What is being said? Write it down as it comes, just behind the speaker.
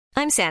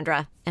I'm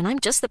Sandra, and I'm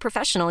just the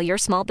professional your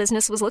small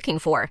business was looking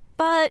for.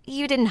 But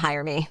you didn't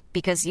hire me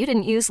because you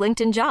didn't use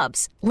LinkedIn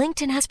Jobs.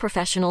 LinkedIn has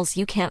professionals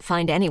you can't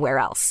find anywhere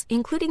else,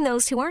 including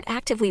those who aren't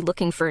actively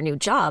looking for a new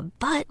job,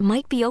 but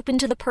might be open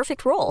to the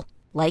perfect role,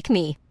 like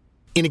me.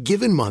 In a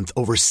given month,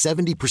 over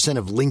 70%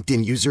 of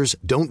LinkedIn users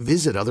don't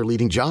visit other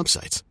leading job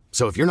sites.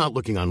 So if you're not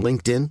looking on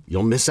LinkedIn,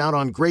 you'll miss out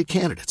on great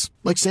candidates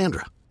like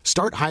Sandra.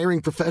 Start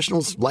hiring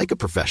professionals like a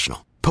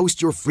professional.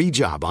 Post your free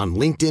job on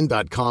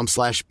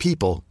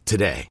linkedin.com/people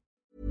today.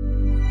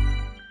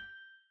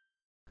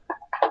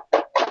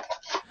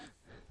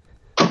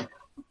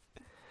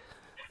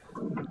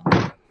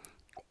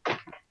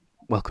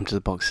 Welcome to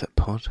the Box Set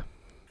Pod.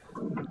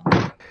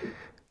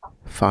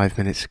 5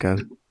 minutes ago,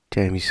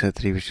 Jamie said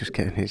that he was just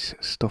getting his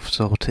stuff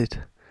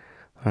sorted,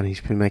 and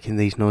he's been making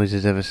these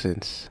noises ever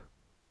since.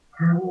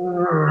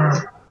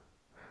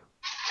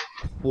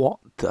 What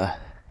the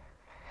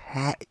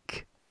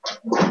heck?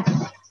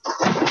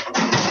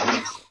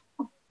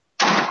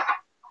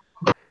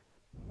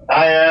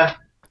 Hiya.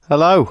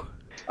 Hello.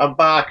 I'm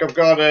back. I've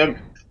got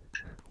him.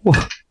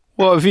 What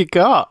have you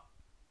got?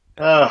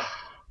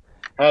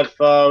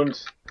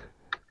 Headphones.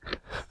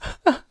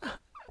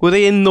 Were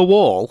they in the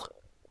wall?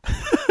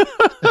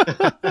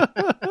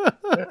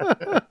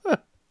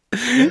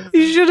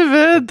 You should have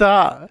heard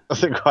that.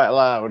 Was it quite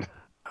loud?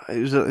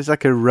 It's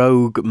like a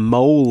rogue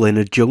mole in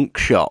a junk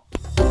shop.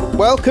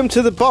 Welcome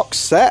to the Box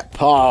Set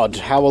Pod.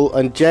 Howell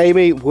and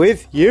Jamie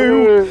with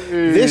you.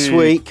 This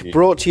week,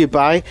 brought to you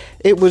by,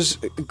 it was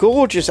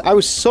gorgeous. I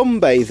was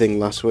sunbathing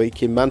last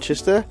week in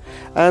Manchester,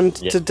 and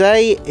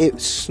today it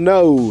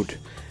snowed.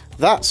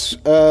 That's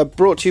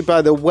brought to you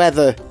by the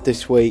weather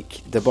this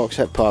week. The Box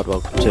Set Pod,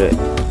 welcome to it.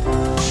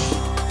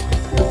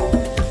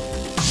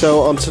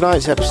 So on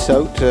tonight's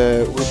episode,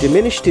 we're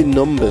diminished in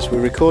numbers. We're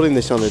recording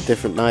this on a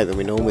different night than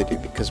we normally do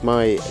because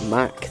my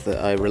Mac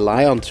that I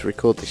rely on to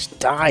record this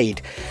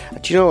died.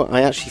 Do you know what?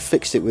 I actually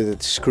fixed it with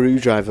a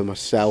screwdriver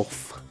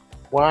myself.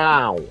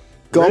 Wow.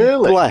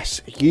 God bless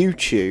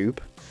YouTube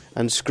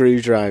and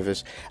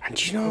screwdrivers. And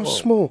do you know how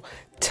small?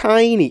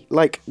 Tiny,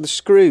 like the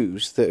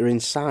screws that are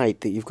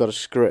inside that you've got to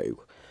screw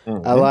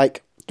are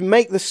like,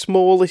 make the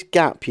smallest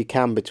gap you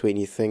can between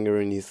your finger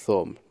and your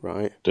thumb,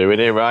 right? Doing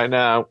it right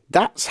now.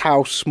 That's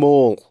how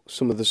small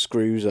some of the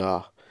screws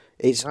are.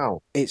 It's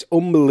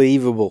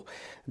unbelievable.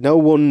 No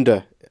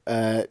wonder.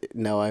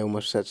 No, I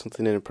almost said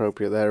something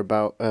inappropriate there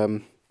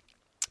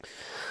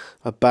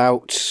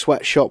about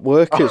sweatshop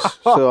workers.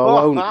 So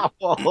I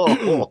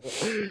won't.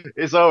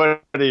 It's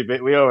already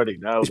we already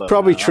know. It's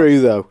probably true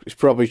though. It's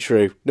probably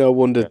true. No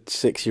wonder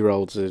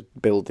 6-year-olds are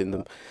building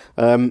them.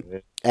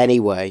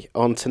 Anyway,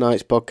 on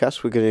tonight's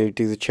podcast, we're going to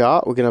do the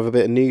chart. We're going to have a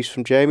bit of news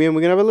from Jamie, and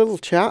we're going to have a little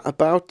chat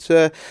about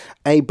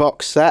a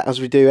box set, as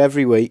we do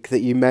every week,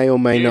 that you may or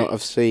may not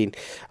have seen.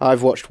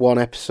 I've watched one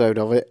episode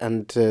of it,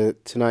 and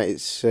tonight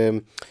it's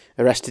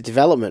Arrested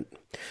Development.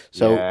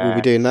 So we'll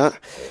be doing that.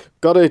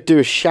 Got to do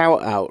a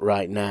shout out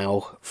right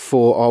now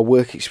for our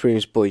work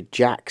experience boy,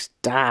 Jack's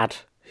dad,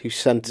 who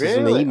sent us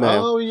an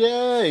email. Oh,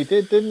 yeah, he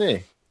did, didn't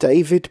he?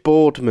 David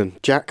Boardman,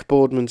 Jack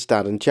Boardman's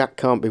dad, and Jack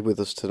can't be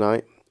with us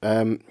tonight.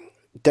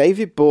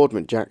 David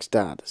Boardman, Jack's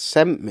dad,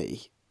 sent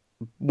me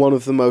one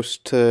of the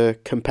most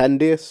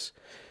compendious,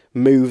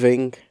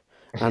 moving,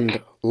 and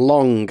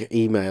long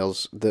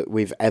emails that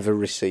we've ever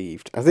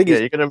received. I think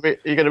you're gonna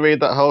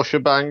read that whole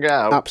shebang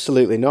out.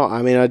 Absolutely not.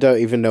 I mean, I don't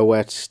even know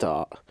where to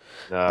start.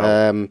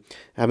 No.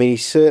 I mean, he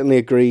certainly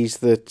agrees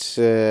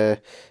that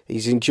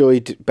he's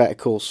enjoyed Better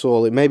Call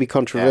Saul. It may be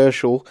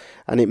controversial,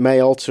 and it may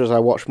alter as I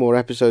watch more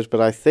episodes, but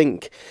I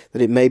think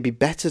that it may be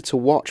better to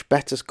watch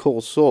Better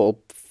Call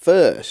Saul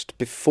first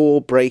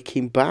before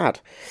Breaking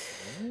Bad.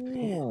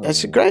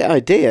 That's a great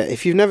idea.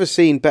 If you've never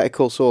seen Better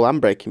Call Saul and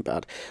Breaking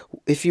Bad,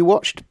 if you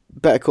watched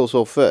Better Call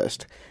Saul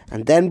first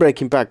and then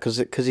Breaking Bad,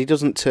 because he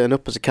doesn't turn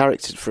up as a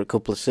character for a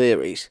couple of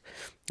series,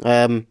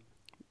 doesn't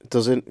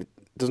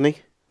he?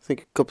 I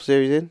think a couple of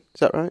series in, is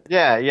that right?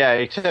 Yeah,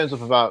 he turns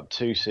up about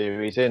 2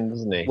 series in,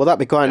 doesn't he? Well, that'd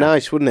be quite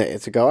nice, wouldn't it?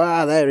 To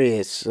go, there he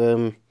is.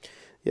 So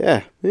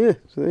there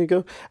you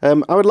go.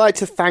 I would like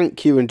to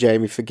thank you and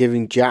Jamie for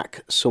giving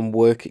Jack some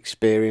work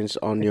experience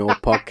on your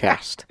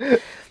podcast.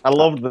 I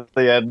loved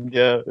the end.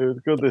 Yeah, it was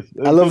good.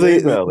 I love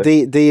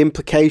the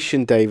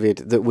implication, David,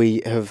 that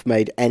we have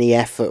made any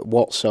effort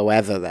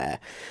whatsoever there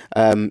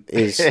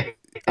is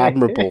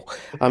admirable.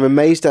 I'm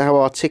amazed at how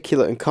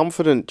articulate and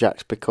confident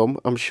Jack's become.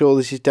 I'm sure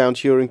this is down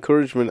to your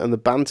encouragement and the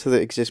banter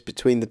that exists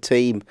between the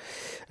team.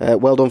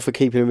 Well done for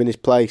keeping him in his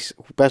place.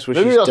 Best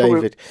wishes,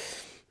 David.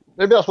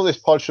 Maybe that's what this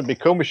pod should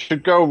become. We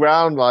should go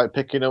around like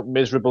picking up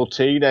miserable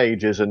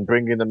teenagers and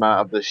bringing them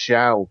out of the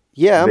shell.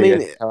 Yeah, I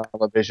mean,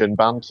 television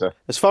banter.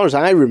 As far as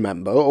I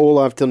remember, all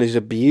I've done is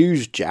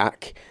abuse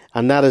Jack,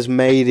 and that has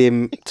made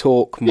him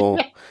talk more.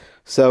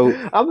 So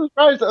I'm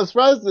surprised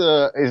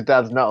his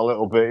dad's not a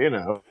little bit,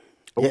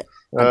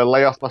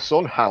 lay off my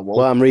son, Howell.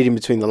 Well, I'm reading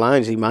between the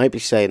lines. He might be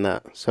saying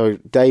that. So,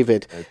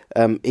 David,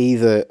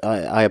 either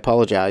I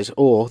apologise,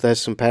 or there's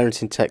some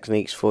parenting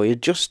techniques for you.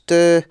 Just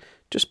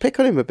pick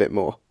on him a bit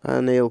more,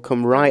 and he'll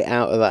come right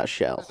out of that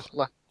shell.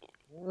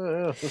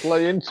 Just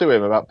lay into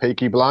him about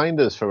Peaky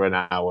Blinders for an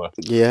hour.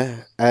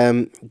 Yeah.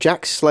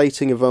 Jack's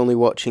slating of only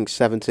watching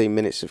 17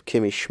 minutes of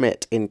Kimmy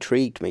Schmidt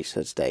intrigued me,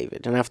 says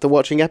David. And after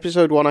watching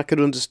episode 1, I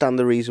could understand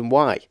the reason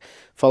why.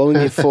 Following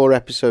your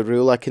 4-episode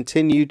rule, I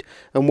continued,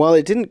 and while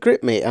it didn't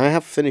grip me, I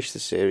have finished the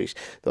series,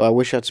 though I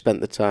wish I'd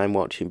spent the time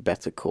watching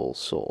Better Call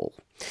Saul.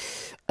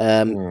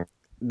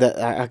 That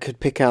I could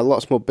pick out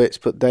lots more bits,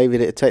 but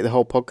David, it'd take the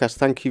whole podcast.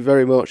 Thank you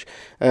very much.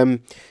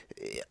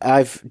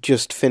 I've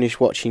just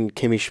finished watching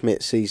Kimmy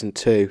Schmidt season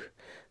 2.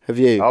 Have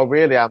you? Oh,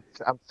 really? I'm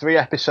 3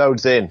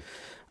 episodes in.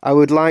 I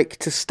would like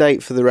to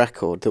state for the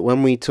record that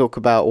when we talk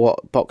about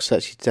what box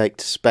sets you take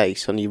to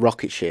space on your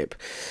rocket ship,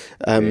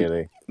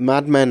 Really?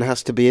 Mad Men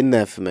has to be in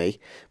there for me,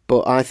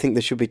 but I think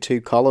there should be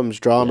 2 columns,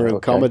 drama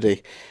and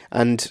comedy.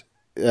 And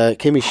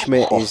Kimmy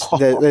Schmidt is,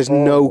 there's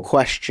no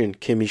question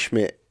Kimmy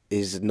Schmidt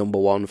is number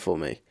 1 for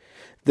me.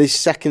 This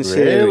second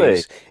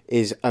series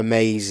is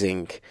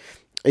amazing.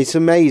 It's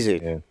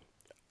amazing. Yeah.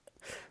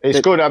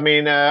 It's good. I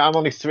mean, I'm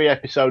only 3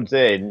 episodes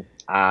in,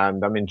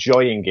 and I'm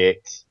enjoying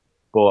it,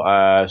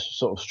 but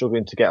sort of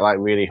struggling to get like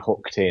really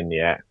hooked in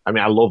yet. I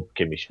mean, I love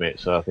Kimmy Schmidt,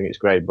 so I think it's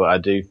great, but I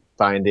do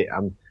find it.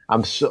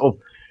 I'm sort of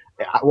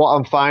what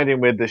I'm finding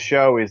with the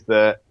show is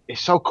that it's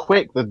so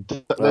quick.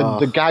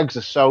 The gags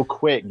are so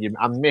quick.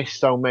 I miss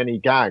so many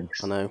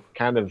gags. I know.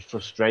 Kind of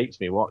frustrates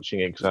me watching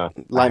it.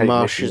 Like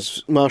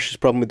Marsha's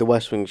problem with The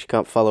West Wing, she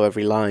can't follow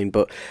every line.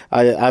 But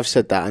I've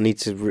said that I need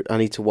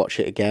to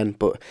watch it again.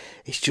 But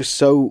it's just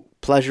so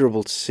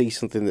pleasurable to see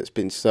something that's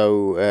been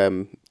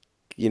so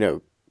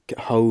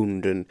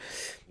honed and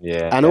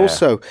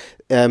also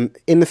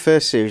in the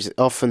first series,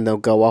 often they'll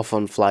go off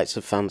on flights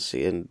of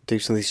fancy and do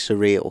something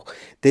surreal.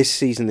 This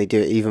season they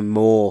do it even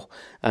more,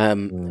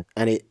 and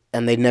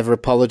they never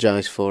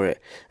apologise for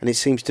it. And it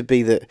seems to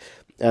be that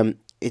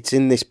it's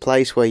in this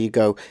place where you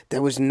go,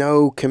 there was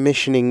no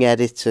commissioning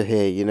editor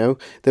here, you know?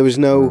 There was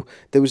no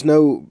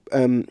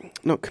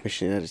not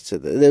commissioning editor,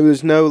 there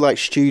was no like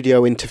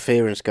studio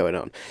interference going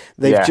on.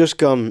 They've just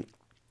gone,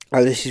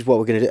 oh, this is what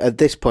we're going to do. At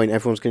this point,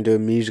 everyone's going to do a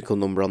musical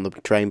number on the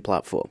train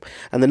platform.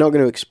 And they're not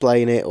going to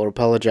explain it or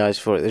apologise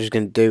for it. They're just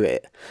going to do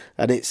it.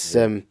 And it's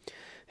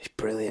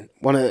brilliant.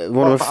 One of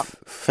my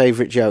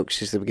favourite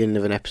jokes is the beginning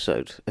of an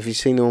episode. Have you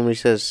seen the one where he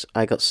says,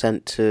 I got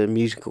sent to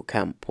musical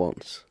camp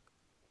once?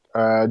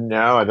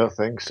 No, I don't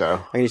think so.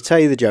 I'm going to tell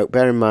you the joke.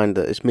 Bear in mind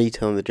that it's me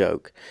telling the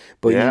joke.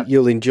 But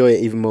you'll enjoy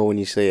it even more when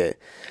you see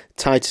it.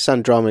 Titus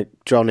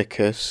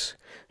Andronicus,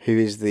 who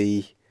is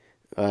the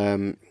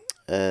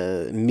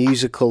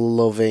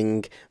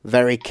musical-loving,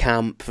 very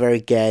camp, very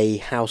gay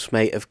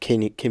housemate of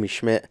Kimmy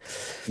Schmidt.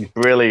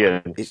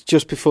 Brilliant. It's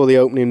just before the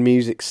opening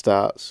music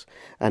starts,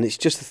 and it's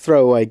just a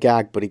throwaway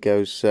gag, but he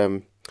goes,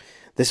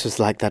 this was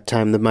like that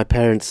time that my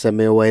parents sent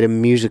me away to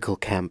musical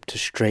camp to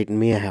straighten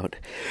me out.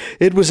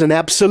 It was an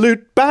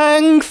absolute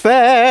bang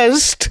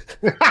fest!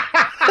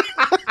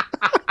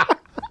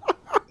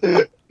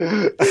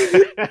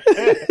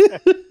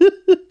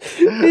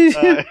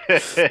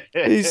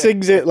 He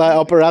sings it like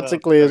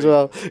operatically as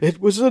well.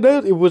 It was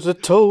a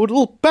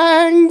total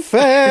bang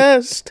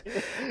fest.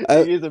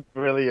 He is a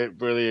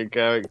brilliant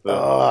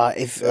character.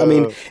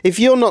 If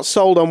you're not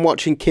sold on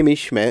watching Kimmy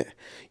Schmidt,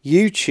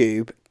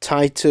 YouTube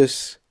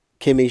Titus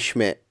Kimmy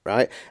Schmidt,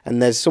 right?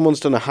 And someone's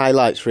done a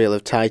highlights reel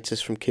of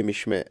Titus from Kimmy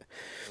Schmidt.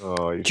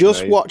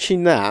 Just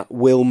watching that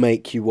will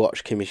make you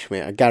watch Kimmy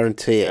Schmidt. I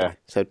guarantee it.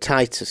 So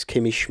Titus,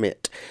 Kimmy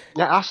Schmidt.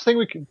 Yeah, that's the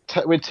thing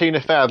with Tina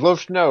Fey. I'd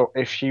love to know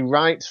if she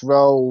writes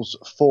roles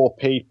for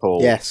people.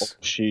 Yes. Or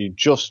she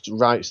just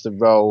writes the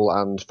role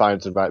and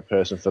finds the right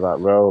person for that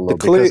role.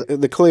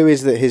 The clue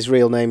is that his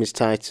real name is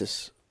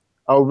Titus.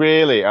 Oh,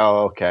 really?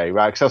 Oh, okay.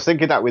 Right. Because I was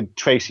thinking that with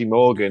Tracy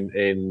Morgan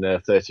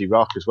in 30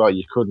 Rock as well.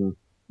 You couldn't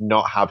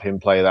not have him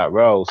play that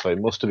role, so it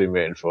must have been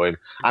written for him.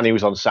 And he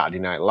was on Saturday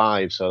Night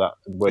Live, so that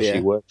where she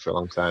worked for a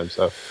long time.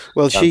 So,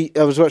 well, I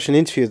was watching an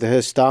interview that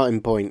her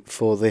starting point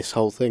for this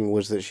whole thing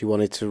was that she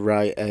wanted to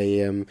write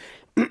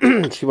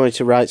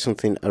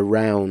something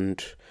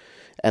around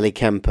Ellie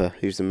Kemper,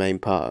 who's the main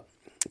part.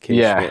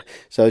 Schmidt.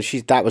 So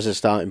that was her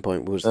starting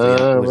point. Was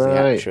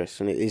the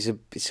actress, and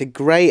it's a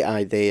great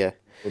idea.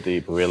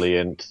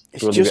 Brilliant.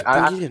 It's just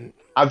brilliant.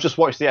 I've just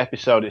watched the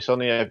episode. It's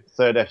only a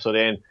 3rd episode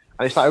in.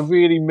 And it's like a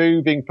really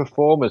moving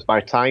performance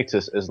by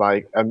Titus as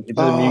like a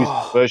music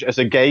version as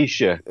a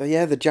geisha.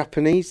 Yeah, the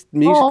Japanese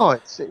music. Oh,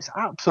 it's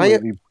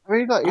absolutely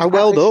brilliant. I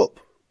welled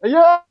up.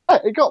 Yeah,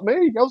 it got me.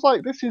 I was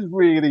like, this is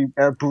really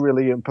a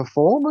brilliant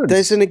performance.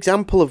 There's an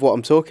example of what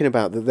I'm talking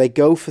about, that they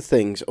go for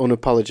things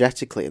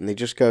unapologetically and they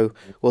just go,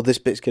 well, this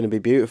bit's going to be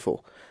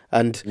beautiful.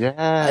 And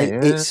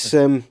it's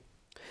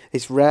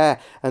rare.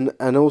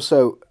 And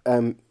also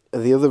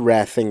the other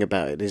rare thing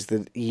about it is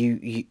that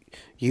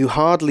you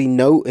hardly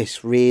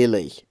notice,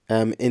 really,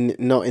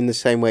 not in the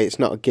same way. It's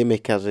not a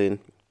gimmick as in,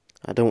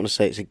 I don't want to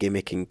say it's a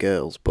gimmick in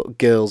Girls, but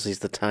Girls is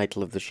the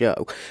title of the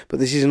show. But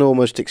this is an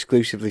almost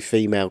exclusively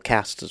female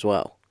cast as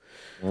well.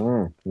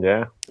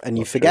 Yeah. And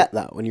you forget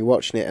that when you're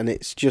watching it, and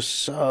it's just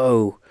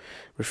so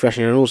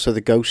refreshing. And also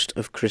the Ghost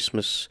of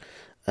Christmas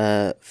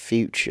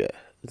Future.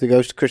 The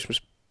Ghost of Christmas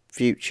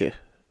Future.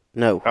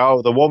 No.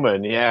 Oh, the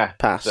woman, yeah.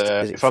 Past.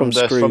 Is it From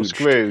Scrooged?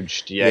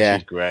 Scrooged. Yeah,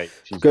 she's great.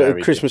 She's Got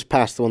very Christmas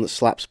Past, the one that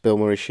slaps Bill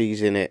Murray.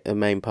 She's in it, a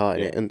main part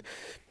in Yeah. it, and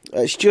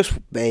it's just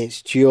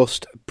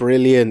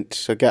brilliant.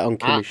 So get on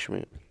Kimmy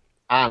Schmidt.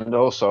 And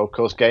also, of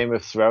course, Game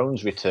of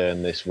Thrones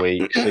returned this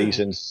week.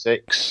 Season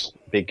 6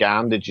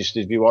 began. Did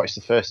you watch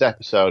the first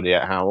episode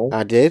yet, Howell?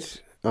 I did.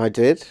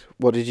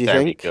 What did you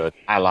Very think? good.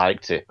 I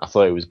liked it. I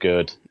thought it was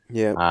good.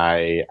 Yeah.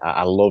 I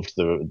loved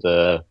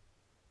the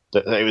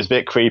it was a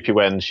bit creepy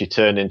when she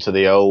turned into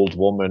the old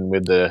woman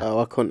with the. Oh,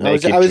 I couldn't. I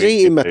was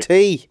eating my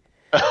tea.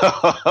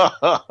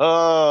 Oh.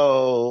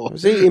 I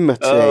was eating my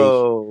tea.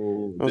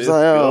 Oh, I was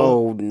like,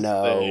 oh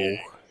no.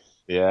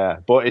 Yeah,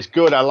 but it's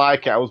good. I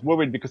like it. I was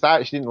worried because I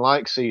actually didn't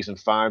like season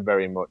 5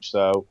 very much,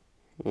 so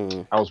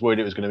I was worried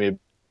it was going to be a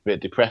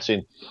bit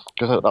depressing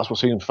because that's what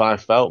season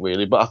 5 felt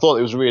really. But I thought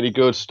it was a really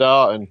good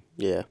start, and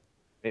Yeah.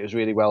 it was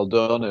really well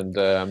done, and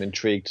I'm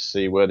intrigued to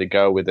see where they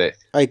go with it.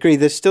 I agree.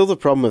 There's still the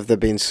problem of there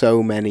being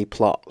so many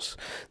plots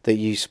that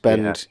you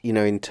spend,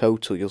 in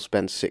total, you'll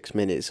spend 6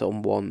 minutes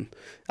on one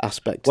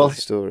aspect of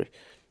the story.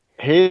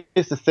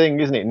 Here's the thing,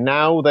 isn't it?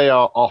 Now they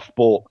are off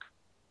book.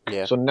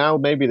 Yeah. So now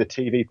maybe the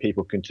TV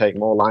people can take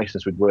more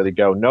license with where they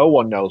go. No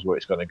one knows where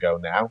it's going to go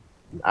now.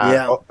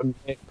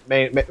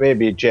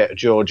 Maybe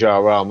George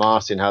R.R.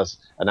 Martin has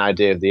an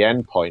idea of the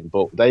end point,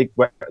 but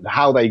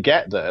how they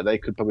get there, they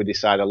could probably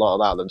decide a lot of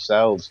that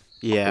themselves.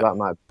 Yeah. So that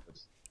might.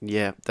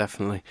 Yeah,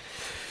 definitely.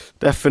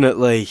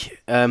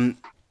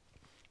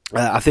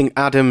 I think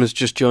Adam has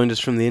just joined us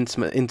from the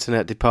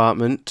internet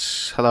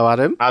department. Hello,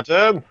 Adam.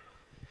 Adam.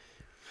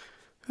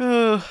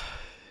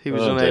 He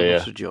was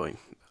unable to join.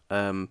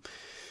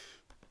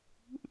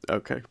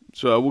 Okay,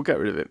 so we'll get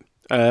rid of it.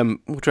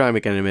 We'll try him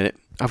again in a minute.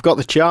 I've got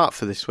the chart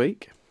for this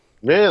week.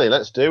 Really?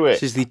 Let's do it.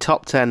 This is the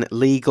top 10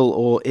 legal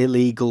or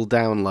illegal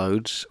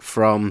downloads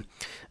from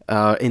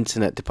our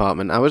internet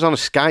department. I was on a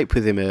Skype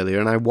with him earlier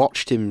and I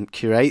watched him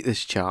curate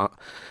this chart.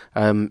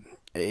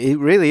 It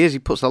really is. He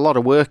puts a lot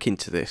of work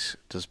into this,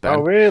 does Ben.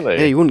 Oh, really?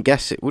 Yeah, you wouldn't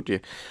guess it, would you?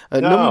 No.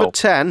 Number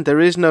 10,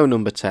 there is no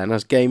number 10,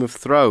 as Game of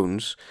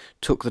Thrones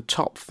took the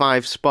top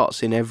 5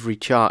 spots in every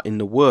chart in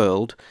the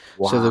world,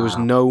 so there was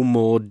no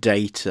more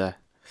data.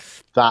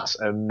 That's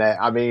amazing.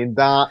 I mean,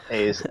 that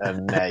is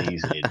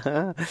amazing.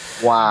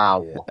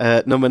 Wow.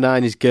 Number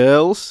 9 is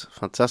Girls.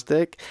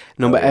 Fantastic.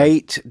 Number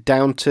 8,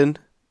 Downton.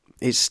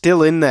 It's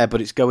still in there, but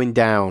it's going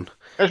down.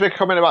 As we're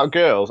commenting about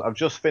Girls, I've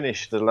just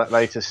finished the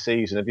latest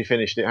season. Have you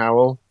finished it,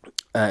 Howell?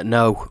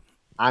 No.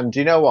 And do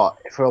you know what?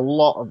 There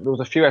was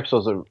a few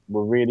episodes that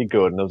were really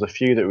good, and there was a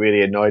few that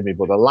really annoyed me.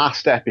 But the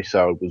last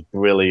episode was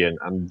brilliant,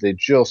 and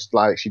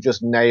she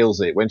just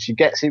nails it when she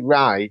gets it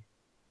right.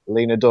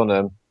 Lena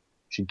Dunham,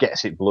 she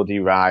gets it bloody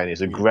right, and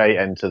it's a great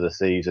end to the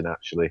season.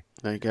 Actually,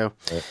 there you go.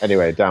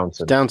 Anyway,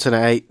 Downton. Downton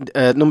at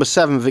 8. Number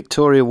 7,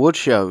 Victoria Wood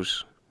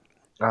shows.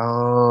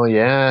 Oh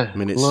yeah,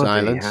 Minute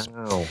silence.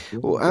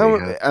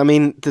 I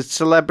mean, the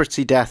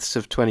celebrity deaths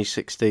of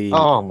 2016.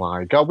 Oh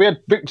my God, we had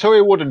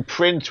Victoria Wood and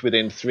Prince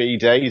within 3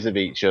 days of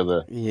each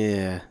other.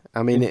 Yeah,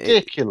 I mean,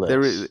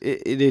 ridiculous.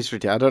 It is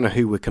ridiculous. I don't know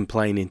who we're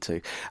complaining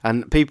to,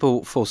 and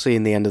people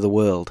foreseeing the end of the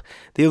world.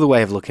 The other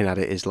way of looking at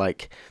it is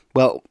like,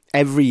 well,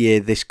 every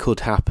year this could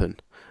happen,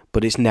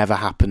 but it's never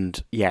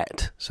happened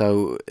yet.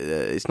 So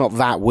it's not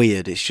that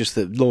weird. It's just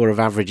that law of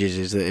averages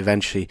is that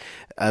eventually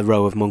a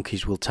row of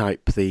monkeys will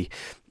type the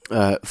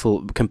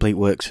complete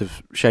works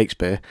of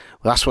Shakespeare.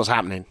 Well, that's what's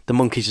happening. The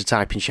monkeys are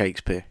typing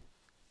Shakespeare.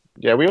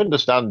 Yeah, we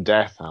understand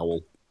death,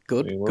 Howell.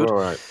 Good, I mean, we're good. all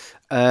right.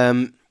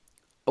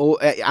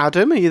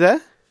 Adam, are you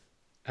there?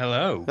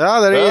 Hello.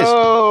 Oh, there he is.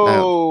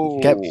 Oh!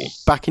 Get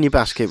back in your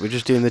basket. We're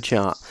just doing the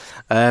chart.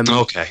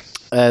 Okay.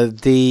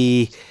 But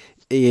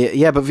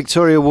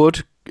Victoria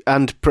Wood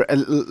and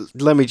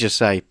let me just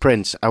say,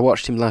 Prince, I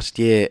watched him last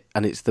year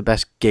and it's the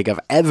best gig I've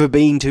ever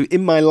been to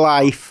in my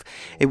life.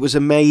 It was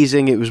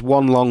amazing. It was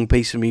one long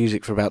piece of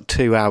music for about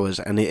 2 hours,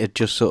 and it had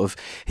just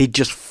he'd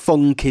just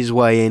funk his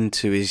way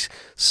into his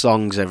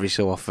songs every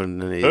so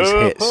often and his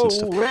hits and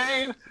stuff.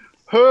 Rain,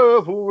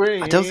 Purple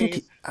Rain.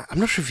 I'm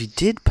not sure if he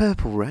did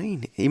Purple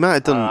Rain. He might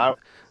have done. I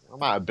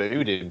might have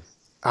booed him.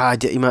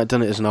 He might have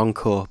done it as an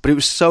encore, but it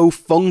was so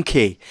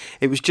funky.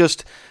 It was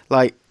just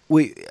like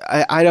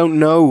I don't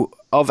know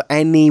of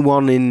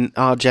anyone in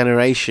our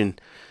generation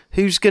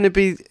who's going to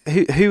be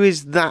who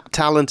is that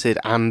talented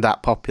and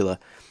that popular.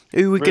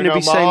 Who are we going to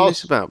be saying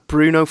this about?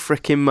 Bruno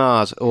frickin'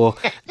 Mars or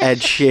Ed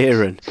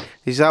Sheeran?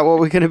 Is that what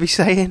we're going to be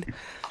saying?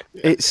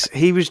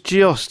 He was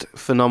just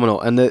phenomenal,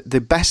 and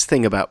the best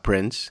thing about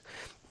Prince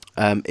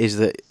is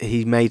that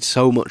he made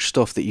so much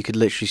stuff that you could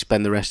literally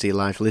spend the rest of your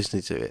life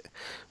listening to it,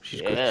 which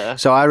is good.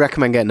 So I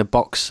recommend getting a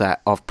box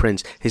set of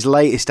Prince. His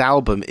latest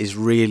album is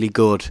really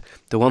good.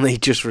 The one that he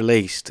just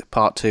released,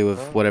 part 2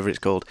 of whatever it's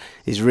called,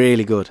 is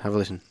really good. Have a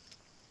listen.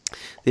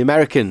 The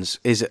Americans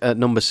is at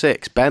number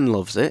 6. Ben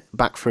loves it.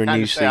 Back for a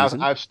new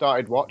season. I've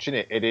started watching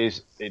it. It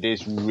is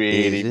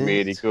really,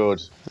 really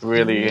good.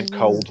 Brilliant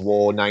Cold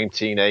War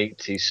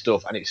 1980s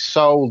stuff, and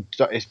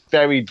it's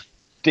very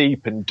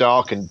deep and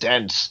dark and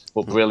dense,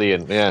 but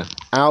brilliant. Yeah.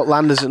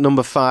 Outlander's at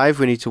number 5.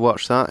 We need to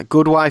watch that.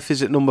 Good Wife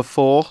is at number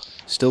 4.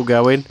 Still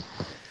going.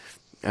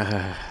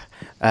 I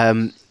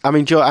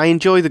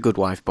enjoy The Good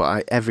Wife,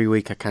 but every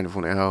week I kind of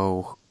want to,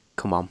 oh,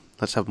 come on,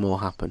 let's have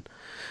more happen.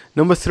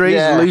 Number 3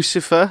 is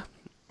Lucifer.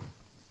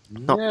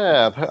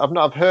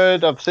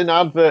 I've seen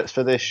adverts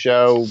for this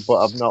show,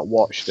 but I've not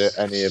watched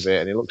any of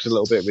it, and it looks a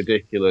little bit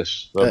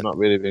ridiculous, so I've not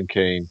really been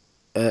keen.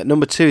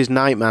 Number 2 is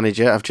Night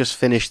Manager. I've just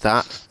finished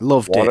that.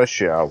 Loved it. What a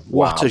show.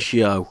 What a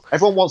show.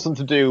 Everyone wants them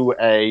to do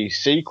a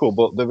sequel,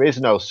 but there is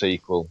no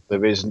sequel.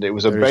 There isn't. It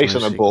was based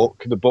on a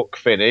book. The book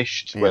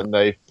finished when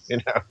they,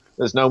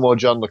 there's no more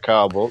John le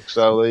Carre book,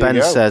 so there Ben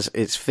you go. says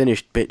it's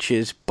finished,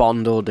 bitches.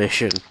 Bond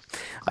audition.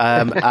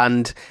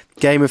 And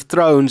Game of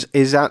Thrones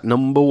is at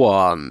number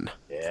 1.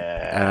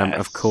 Yeah.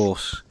 Of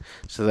course.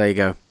 So there you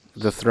go.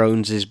 The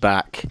Thrones is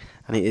back,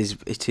 and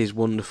it is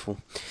wonderful.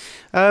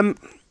 Time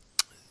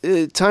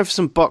for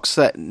some box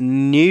set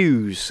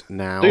news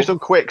now. Do some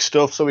quick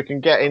stuff so we can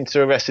get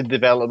into Arrested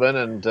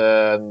Development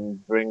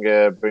and bring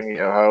it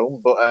home.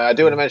 But I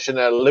do want to mention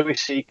Louis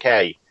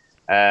C.K.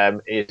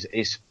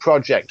 is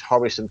Project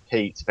Horace and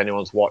Pete. If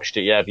anyone's watched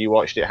it, have you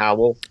watched it,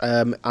 Howell?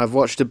 I've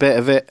watched a bit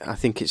of it. I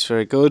think it's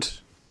very good.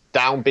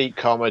 Downbeat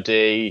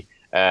comedy,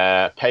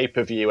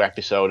 pay-per-view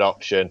episode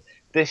option.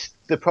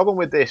 The problem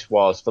with this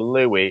was, for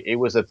Louis, it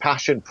was a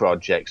passion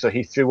project, so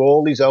he threw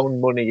all his own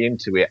money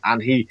into it,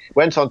 and he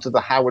went on to the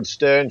Howard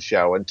Stern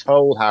show and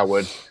told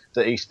Howard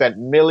that he spent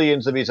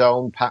millions of his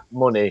own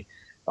money,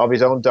 of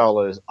his own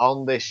dollars,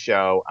 on this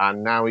show,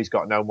 and now he's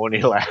got no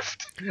money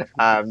left.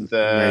 And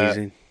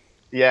amazing.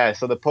 Yeah,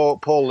 so the poor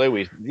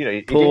Louis, he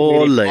didn't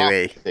poor really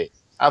Louis. it.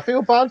 I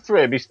feel bad for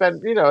him. He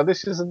spent,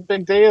 this is a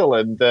big deal,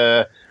 and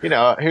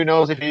who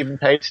knows if he even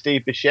paid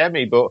Steve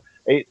Buscemi, but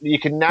you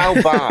can now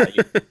buy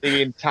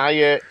the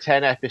entire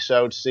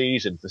 10-episode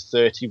season for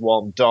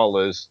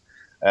 $31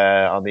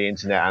 on the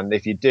internet, and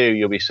if you do,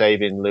 you'll be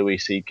saving Louis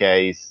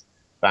C.K.'s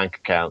bank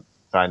account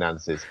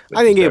finances.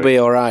 I think he'll be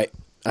all right.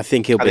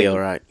 All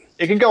right.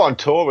 He can go on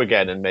tour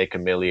again and make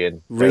 $1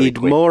 million. Read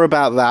more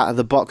about that at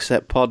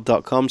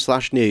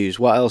theboxsetpod.com/news.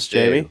 What else,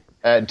 Jamie?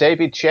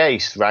 David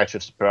Chase, writer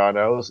of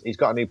Sopranos, he's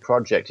got a new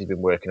project he's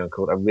been working on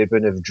called A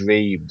Ribbon of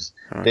Dreams.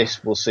 Right.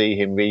 This will see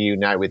him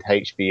reunite with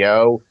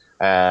HBO.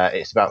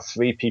 It's about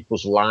 3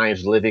 people's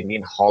lives living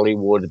in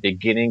Hollywood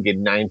beginning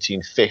in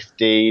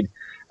 1915.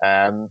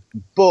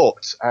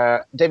 But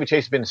David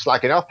Chase has been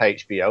slacking off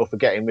HBO for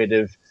getting rid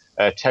of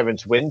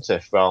Terence Winter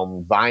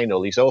from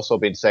Vinyl. He's also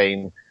been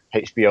saying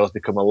HBO has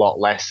become a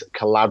lot less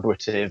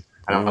collaborative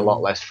and a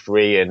lot less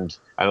free and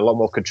a lot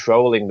more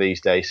controlling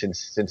these days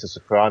since the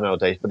Soprano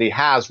days. But he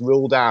has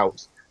ruled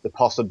out the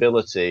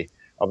possibility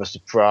of a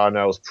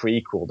Sopranos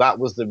prequel. That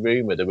was the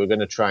rumour, that we're going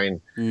to try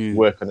and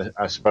work on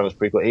a Sopranos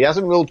prequel. He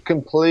hasn't ruled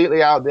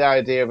completely out the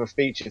idea of a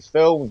feature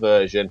film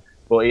version,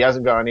 but he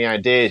hasn't got any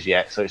ideas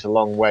yet, so it's a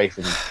long way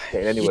from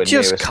getting anywhere near.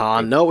 You just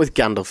can't, not with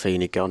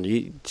Gandolfini gone,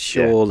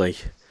 surely.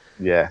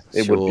 Yeah,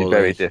 it would be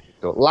very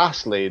difficult.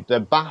 Lastly,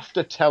 the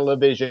BAFTA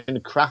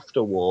Television Craft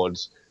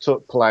Awards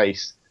took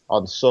place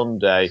on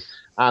Sunday,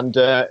 and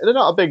they're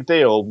not a big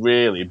deal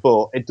really,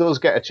 but it does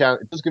get a chance.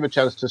 It does give a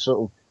chance to sort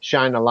of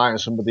shine a light on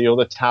some of the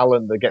other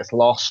talent that gets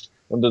lost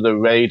under the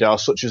radar,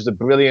 such as the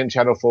brilliant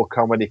Channel 4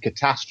 comedy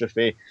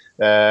Catastrophe.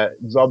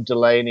 Rob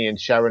Delaney and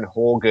Sharon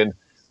Horgan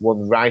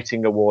won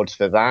writing awards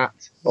for that.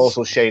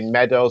 Also, Shane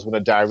Meadows won a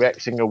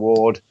directing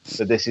award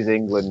for This Is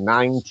England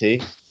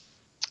 90.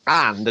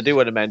 And I do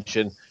want to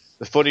mention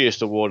the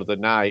funniest award of the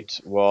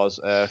night was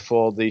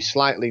for the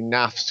slightly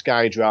naff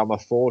Sky drama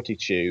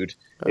Fortitude.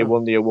 It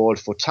won the award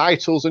for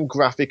titles and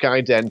graphic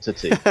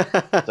identity, which is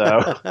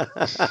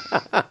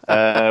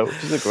a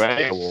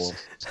great award.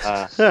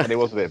 And it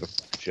was a bit of a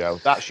show.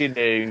 That's your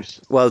news.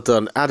 Well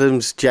done.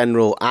 Adam's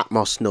general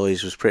Atmos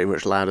noise was pretty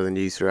much louder than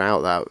you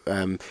throughout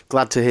that.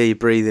 Glad to hear you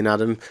breathing,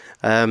 Adam.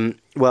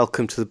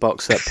 Welcome to the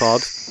Box Set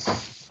Pod.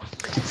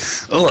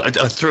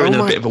 I threw in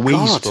a bit of a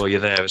wheeze for you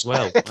there as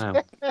well.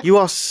 Wow. You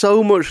are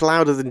so much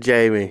louder than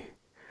Jamie.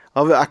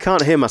 I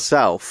can't hear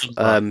myself,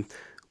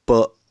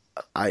 but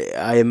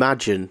I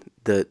imagine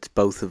that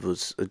both of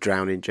us are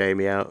drowning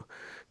Jamie out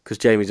because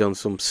Jamie's on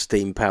some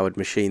steam-powered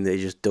machine that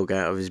he just dug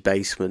out of his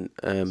basement.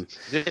 Is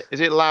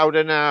it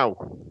louder now?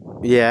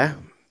 Yeah.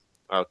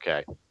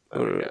 Okay.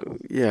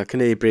 Yeah, I can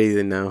hear you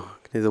breathing now. I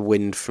can hear the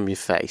wind from your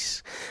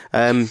face.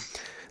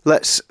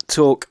 Let's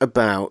talk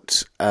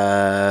about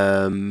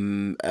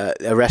Arrested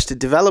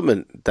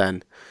Development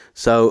then.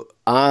 So,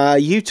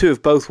 you two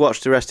have both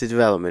watched Arrested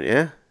Development,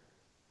 yeah?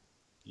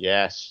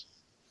 Yes.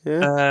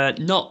 Yeah.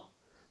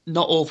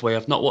 Not all the way.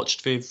 I've not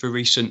watched the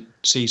recent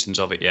seasons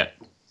of it yet.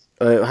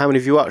 How many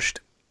have you watched?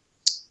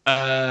 You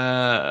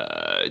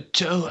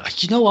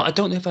know what? I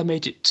don't know if I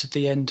made it to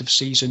the end of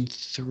season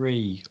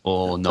 3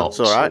 or not. That's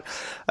all right.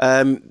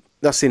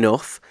 That's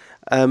enough.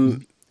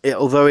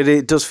 Although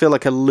it does feel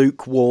like a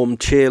lukewarm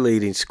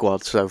cheerleading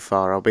squad so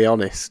far, I'll be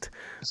honest.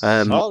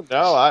 Oh,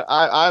 no,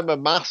 I'm a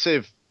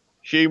massive,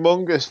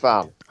 humongous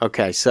fan.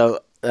 Okay, so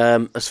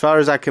as far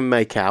as I can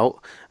make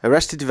out,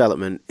 Arrested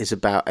Development is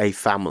about a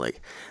family.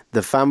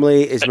 The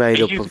family is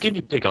made up of... Are you the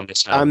guinea pig on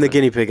this? I'm the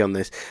guinea pig on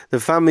this. The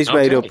family's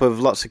made up of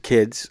lots of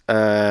kids,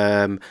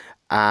 and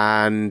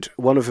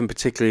one of them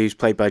particularly, who's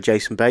played by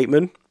Jason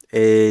Bateman,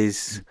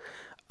 is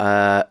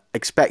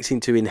expecting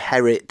to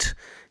inherit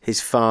his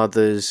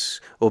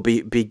father's, or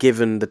be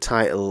given the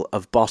title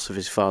of boss of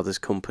his father's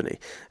company.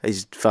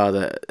 His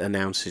father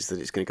announces that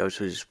it's going to go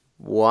to his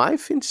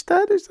wife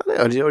instead, is that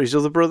it? Or his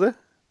other brother?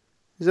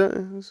 Is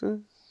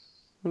that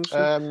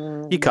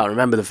you can't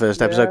remember the first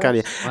episode, can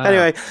you? Wow.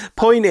 Anyway,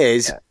 point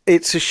is,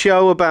 it's a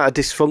show about a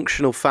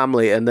dysfunctional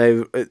family, and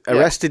they've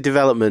Arrested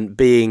Development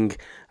being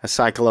a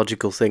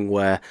psychological thing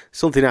where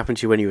something happened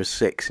to you when you were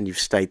 6 and you've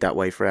stayed that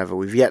way forever.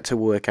 We've yet to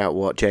work out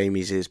what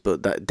Jamie's is,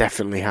 but that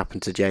definitely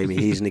happened to Jamie.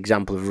 He's an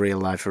example of real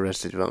life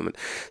Arrested Development.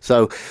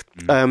 So,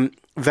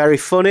 very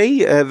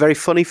funny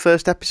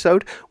first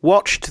episode.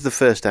 Watched the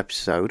first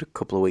episode a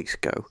couple of weeks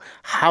ago.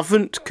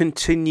 Haven't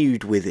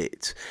continued with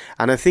it.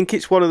 And I think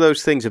it's one of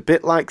those things, a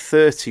bit like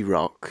 30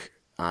 Rock,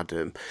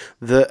 Adam,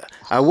 that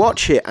I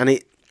watch it and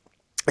it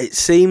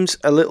seems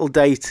a little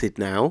dated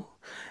now.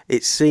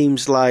 It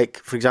seems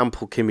like, for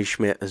example, Kimmy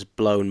Schmidt has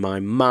blown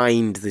my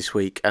mind this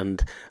week,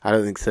 and I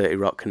don't think 30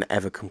 Rock can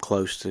ever come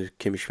close to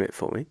Kimmy Schmidt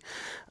for me.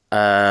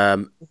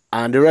 And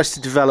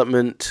Arrested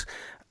Development,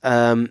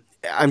 I'm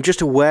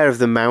just aware of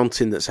the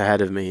mountain that's ahead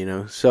of me,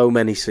 so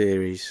many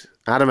series.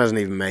 Adam hasn't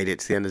even made it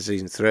to the end of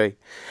season 3.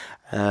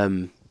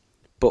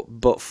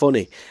 But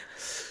funny.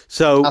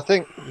 So I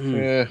think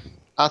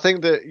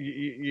that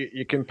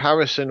your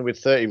comparison with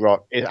 30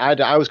 Rock,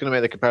 I was going to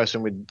make the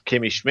comparison with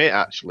Kimmy Schmidt,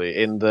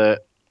 actually, in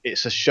that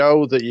it's a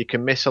show that you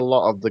can miss a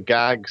lot of the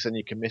gags and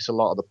you can miss a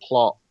lot of the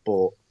plot,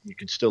 but you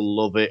can still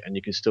love it and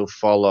you can still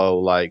follow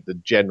like the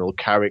general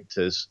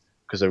characters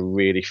because they're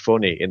really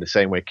funny in the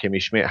same way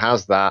Kimmy Schmidt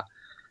has that.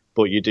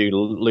 But you do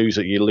lose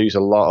it. You lose a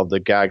lot of the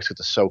gags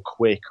because they're so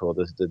quick, or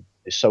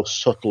it's so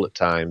subtle at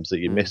times that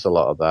you miss a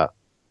lot of that.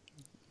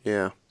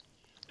 Yeah.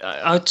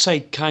 I'd say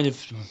kind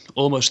of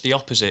almost the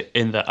opposite,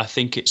 in that I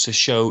think it's a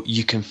show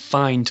you can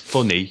find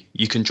funny.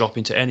 You can drop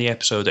into any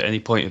episode at any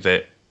point of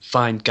it,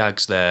 find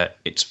gags there.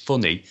 It's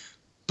funny,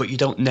 but you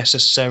don't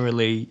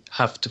necessarily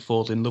have to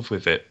fall in love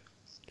with it.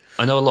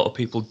 I know a lot of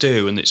people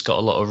do, and it's got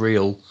a lot of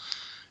real...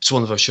 It's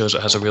one of those shows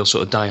that has a real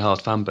sort of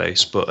die-hard fan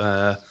base. But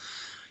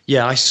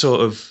I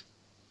sort of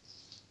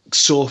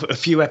saw a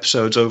few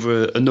episodes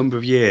over a number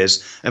of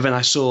years, and then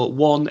I saw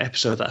one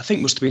episode that I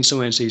think must have been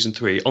somewhere in season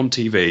 3 on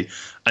TV,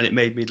 and it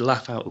made me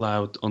laugh out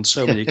loud on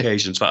so many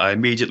occasions that I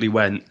immediately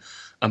went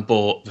and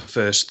bought the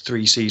first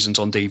 3 seasons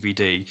on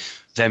DVD,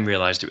 then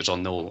realised it was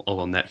on all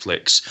on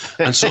Netflix,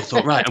 and sort of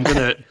thought, right, I'm going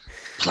to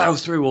plough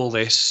through all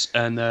this,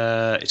 and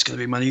it's going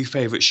to be my new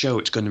favourite show.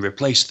 It's going to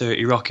replace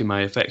 30 Rock in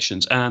my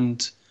affections.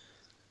 And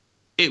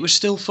it was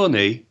still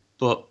funny,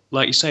 but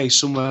like you say,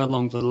 somewhere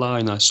along the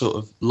line I sort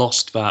of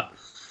lost that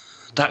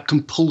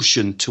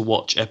compulsion to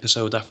watch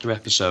episode after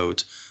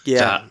episode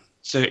that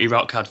 30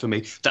 Rock had for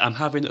me, that I'm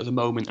having at the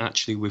moment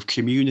actually with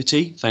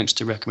Community, thanks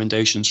to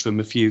recommendations from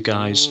a few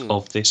guys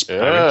of this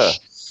parish.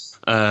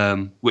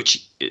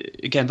 Which,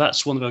 again,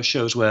 that's one of those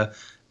shows where,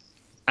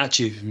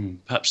 actually,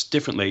 perhaps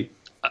differently,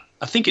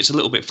 I think it's a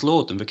little bit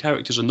flawed and the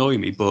characters annoy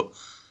me, but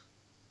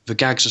the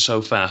gags are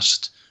so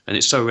fast and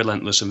it's so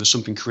relentless and there's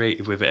something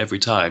creative with it every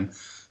time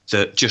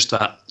that just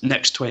that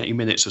next 20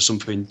 minutes of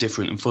something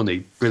different and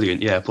funny,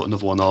 brilliant, put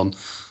another one on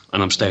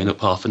and I'm staying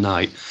up half a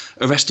night.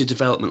 Arrested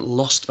Development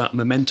lost that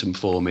momentum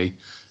for me.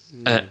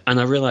 And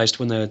I realised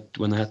when I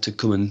had to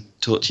come and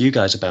talk to you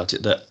guys about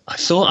it that I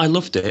thought I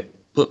loved it,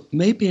 but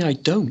maybe I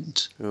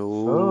don't.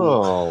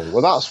 Oh,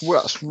 well,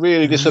 that's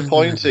really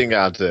disappointing,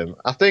 Adam.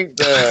 I think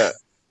that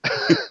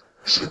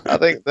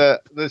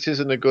this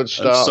isn't a good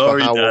start. I'm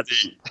sorry,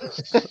 Daddy.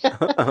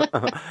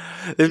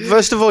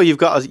 First of all, you've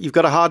got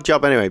a hard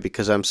job anyway,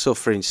 because I'm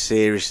suffering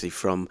seriously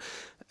from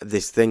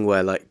this thing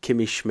where, like,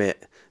 Kimmy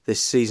Schmidt, this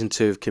season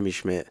 2 of Kimmy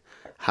Schmidt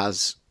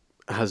has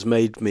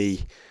made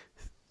me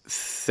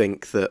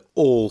think that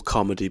all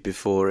comedy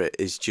before it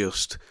is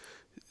just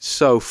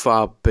so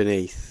far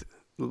beneath.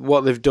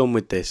 What they've done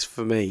with this,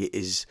 for me,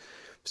 is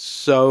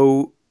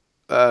so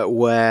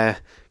where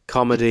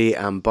comedy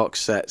and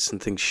box sets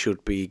and things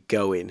should be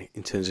going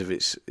in terms of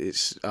its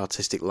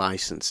artistic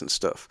license and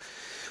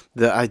stuff,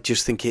 that I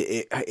just think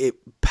it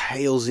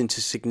pales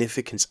into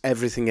significance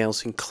everything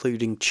else,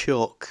 including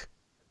Chuck.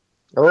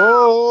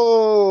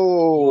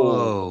 Oh,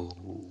 whoa.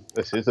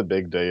 This is a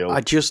big deal.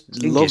 I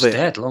just love it.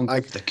 Dead, long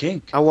live the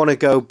king. I want to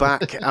go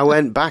back.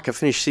 I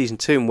finished season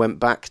 2 and went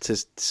back to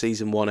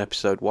season 1,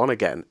 episode 1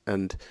 again,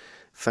 and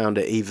found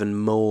it even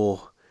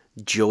more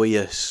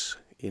joyous.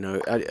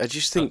 I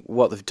just think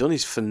what they've done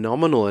is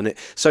phenomenal, and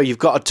so you've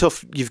got a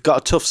tough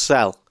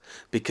sell,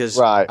 because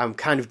I'm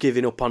kind of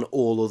giving up on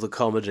all other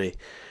comedy.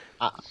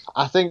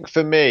 I think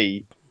for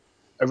me,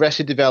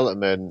 Arrested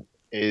Development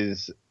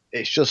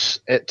it's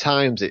just, at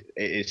times it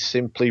is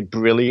simply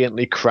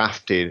brilliantly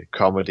crafted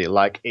comedy.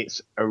 Like,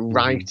 it's a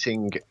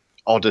writing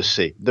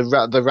odyssey. The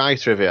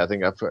writer of it, I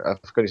think I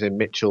forgot his name,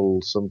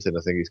 Mitchell something.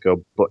 I think he's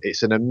called, but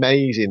it's an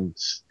amazing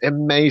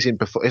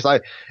performance.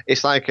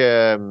 It's like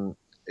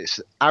it's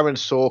Aaron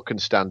Sorkin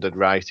standard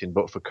writing,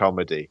 but for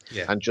comedy,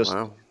 and just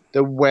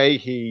the way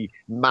he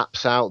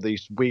maps out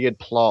these weird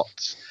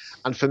plots.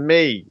 And for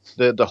me,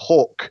 the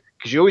hook,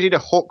 because you always need a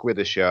hook with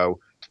a show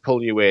to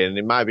pull you in, and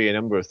it might be a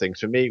number of things.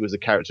 For me, it was the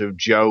character of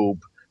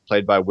Job,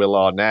 played by Will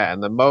Arnett,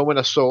 and the moment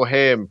I saw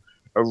him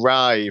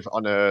arrive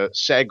on a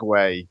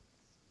Segway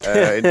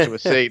into a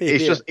scene,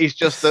 he's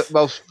just the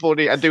most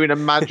funny and doing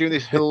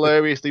these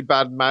hilariously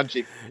bad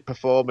magic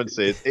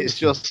performances. It's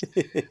just,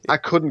 I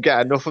couldn't get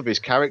enough of his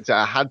character.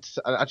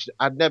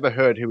 I'd never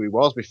heard who he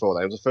was before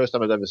that. It was the first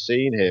time I'd ever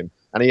seen him,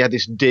 and he had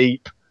this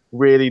deep,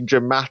 really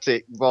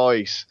dramatic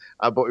voice,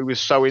 but he was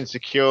so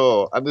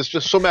insecure. And there's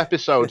just some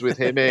episodes with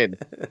him in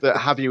that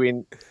have you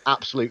in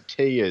absolute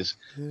tears.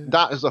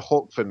 That is the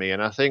hook for me,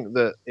 and I think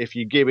that if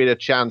you give it a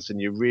chance and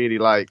you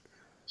really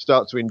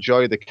start to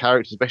enjoy the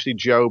character, especially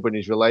Job and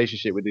his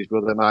relationship with his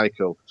brother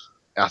Michael,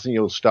 I think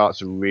you'll start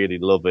to really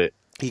love it.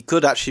 He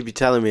could actually be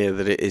telling me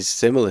that it is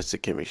similar to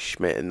Kimmy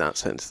Schmidt in that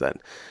sense. Then,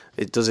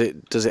 does it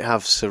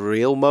have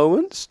surreal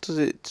moments? Does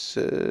it?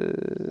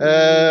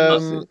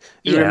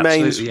 It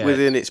remains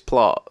within its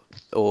plot,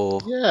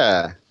 or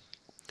yeah,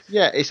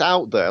 it's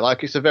out there.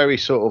 Like, it's a very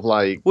sort of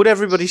like. Would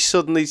everybody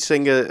suddenly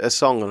sing a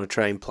song on a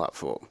train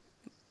platform?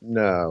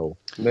 No,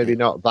 maybe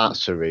not that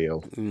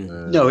surreal.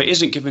 No, it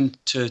isn't given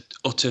to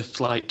utter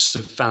flights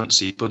of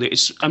fancy, but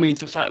it's, I mean,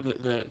 the fact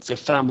that the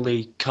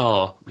family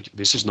car,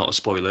 this is not a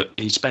spoiler,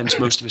 he spends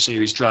most of the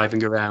series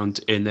driving around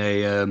in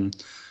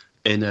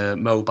a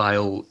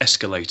mobile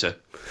escalator.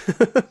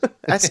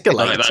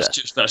 Escalator?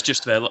 That's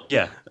just their,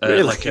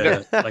 really? like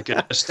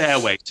a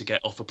stairway to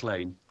get off a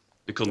plane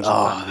becomes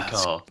a family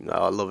car.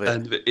 I love it.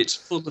 And it's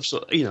full of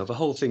the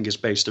whole thing is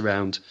based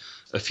around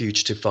a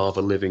fugitive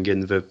father living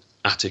in the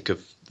attic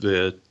of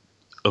the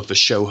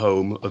show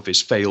home of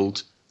his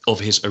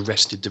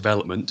arrested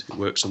development. It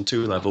works on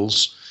 2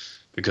 levels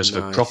because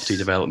the property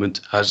development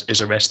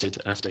is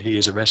arrested after he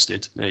is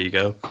arrested. There you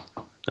go.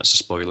 That's a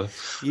spoiler.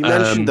 You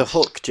mentioned the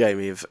hook,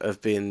 Jamie,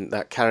 of being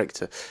that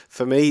character.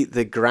 For me,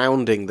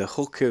 the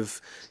hook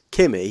of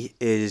Kimmy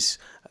is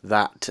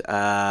that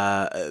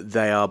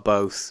they are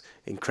both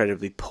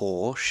incredibly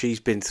poor.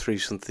 She's been through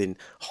something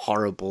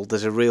horrible.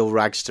 There's a real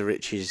rags to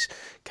riches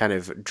kind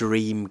of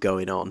dream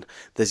going on.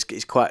 There's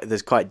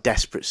quite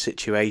desperate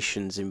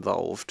situations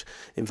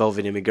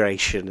involving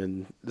immigration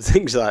and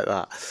things like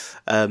that.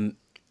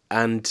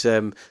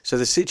 So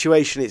the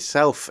situation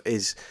itself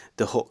is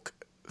the hook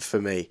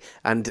for me.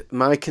 And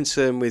my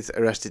concern with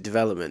Arrested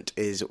Development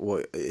is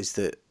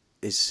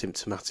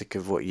symptomatic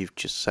of what you've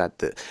just said,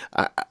 that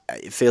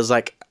it feels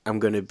like I'm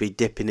going to be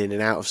dipping in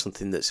and out of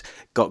something that's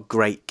got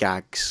great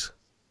gags.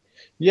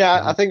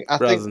 Yeah, I think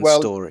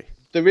story.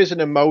 There is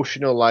an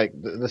emotional,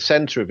 the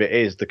centre of it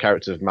is the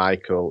character of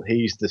Michael.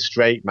 He's the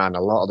straight man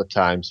a lot of the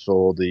times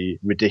for the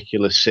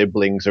ridiculous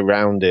siblings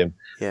around him,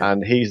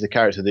 and he's the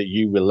character that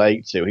you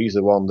relate to. He's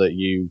the one that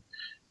you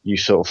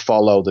sort of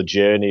follow the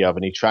journey of,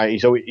 and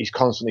he's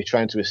constantly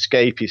trying to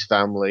escape his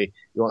family.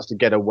 He wants to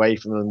get away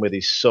from them with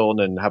his son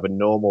and have a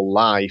normal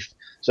life.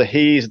 So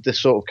he's the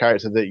sort of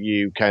character that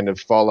you kind of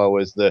follow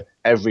as the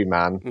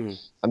everyman,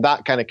 and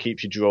that kind of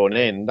keeps you drawn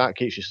in. That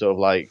keeps you sort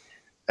of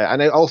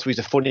and also he's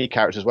a funny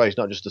character as well. He's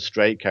not just a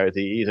straight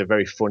character. He's a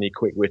very funny,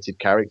 quick-witted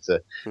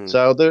character.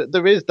 So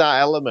there is that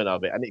element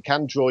of it, and it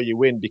can draw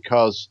you in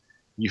because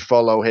you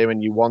follow him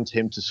and you want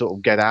him to sort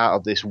of get out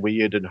of this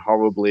weird and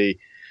horribly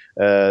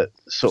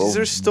Is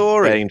there a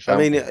story? I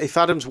mean, if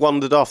Adam's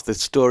wandered off, the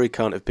story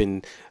can't have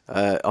been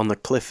on the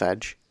cliff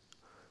edge.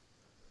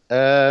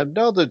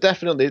 No,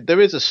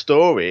 there is a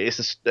story.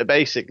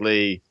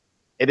 Basically,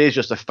 it is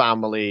just a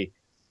family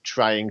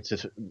trying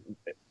to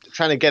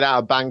get out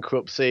of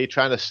bankruptcy,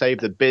 trying to save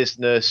the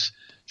business,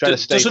 trying to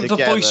stay together. Doesn't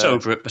the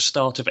voiceover at the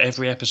start of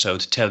every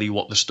episode tell you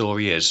what the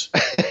story is?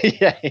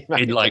 Yeah,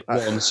 in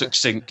one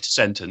succinct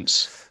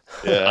sentence.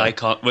 Yeah. I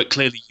can't. Well,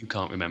 clearly you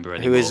can't remember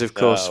anymore. Who is, of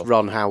course,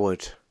 Ron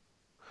Howard.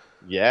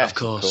 Yeah, of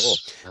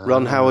course.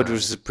 Ron Howard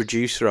was the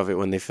producer of it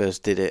when they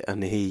first did it,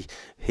 and he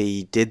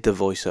did the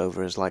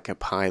voiceover as like a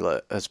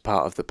pilot, as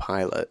part of the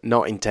pilot,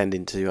 not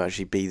intending to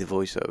actually be the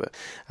voiceover.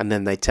 And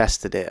then they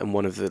tested it, and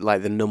one of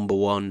the number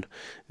one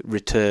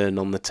return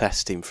on the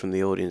testing from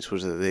the audience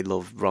was that they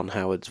loved Ron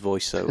Howard's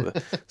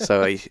voiceover,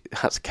 so he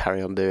had to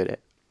carry on doing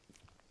it.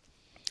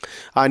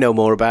 I know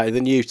more about it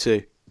than you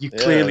two. You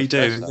clearly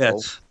do. Yeah.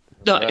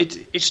 No,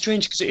 it's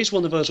strange because it is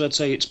one of those where I'd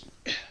say it's.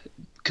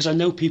 Because I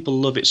know people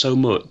love it so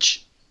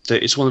much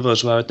that it's one of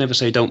those where I'd never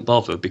say don't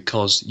bother,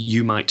 because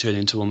you might turn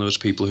into one of those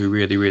people who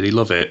really, really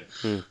love it.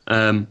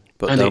 But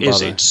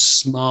it's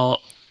smart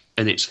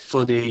and it's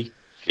funny.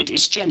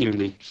 It's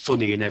genuinely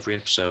funny in every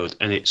episode,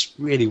 and it's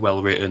really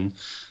well written,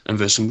 and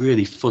there's some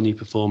really funny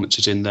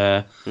performances in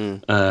there.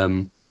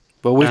 Well,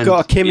 we've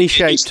got a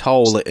Kimmy-shaped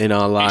hole in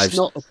our lives.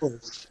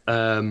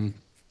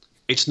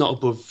 It's not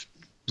above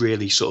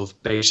really sort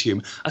of base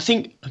humour. I'm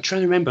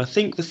trying to remember. I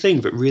think the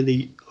thing that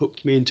really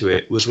hooked me into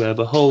it was where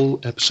the whole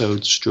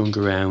episode strung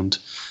around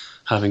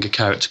having a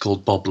character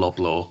called Bob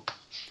Loblaw.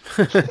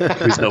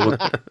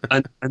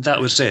 and that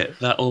was it.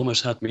 That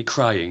almost had me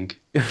crying.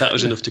 That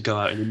was enough to go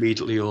out and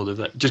immediately order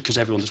that, just because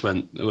everyone just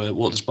went,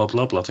 "What does Bob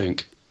Loblaw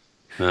think?"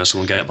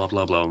 Someone get Bob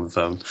Loblaw on the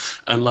phone,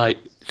 and like,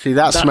 see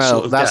that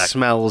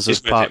smells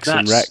of Parks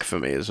and Rec for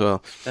me as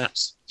well.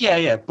 That's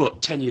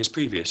but 10 years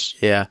previous.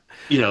 Yeah,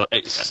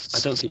 I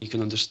don't think you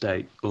can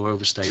understate or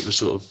overstate the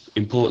sort of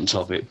importance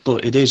of it,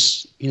 but it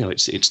is,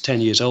 it's 10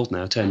 years old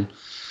now, 10.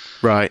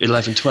 Right.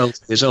 11, 12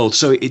 years old.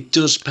 So it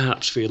does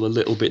perhaps feel a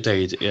little bit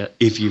dated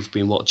if you've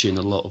been watching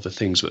a lot of the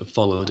things that have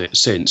followed it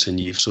since, and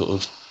you've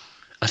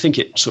I think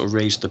it sort of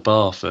raised the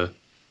bar for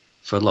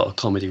a lot of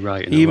comedy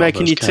writing. Are you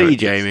making your tea,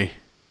 Jamie?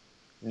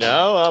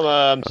 No,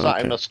 I'm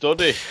sat in my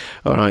study.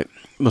 All right.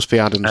 Must be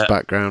Adam's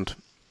background.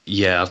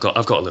 Yeah, I've got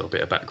a little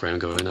bit of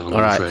background going on. All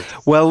right.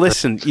 Well,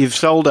 listen, you've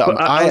sold it.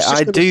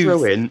 I do.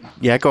 Throw in,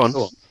 yeah, go on.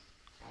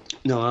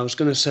 No, I was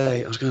going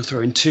to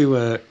throw in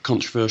two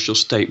controversial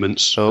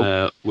statements,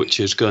 which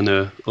is going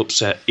to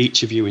upset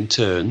each of you in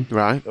turn.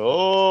 Right.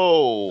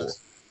 Oh.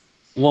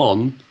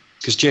 One,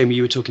 because Jamie,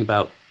 you were talking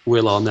about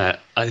Will Arnett.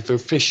 I've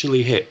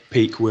officially hit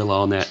peak Will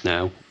Arnett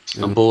now.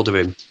 I'm bored of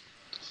him.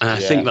 And I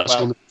think that's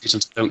one of the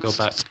reasons I don't go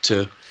back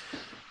to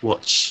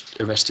watch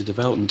Arrested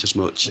Development as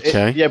much.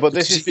 Okay. But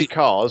this is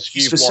because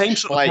you've watched the same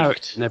sort of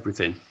character and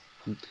everything.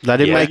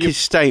 Let him make his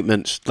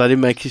statements. All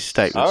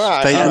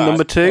right, Statement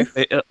number 2.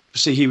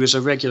 See, he was a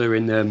regular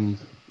in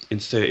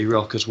 30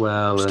 Rock as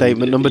well.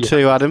 Statement number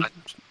 2, Adam.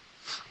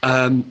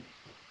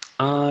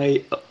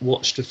 I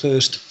watched the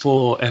first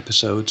 4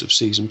 episodes of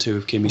season 2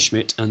 of Kimmy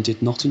Schmidt and did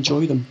not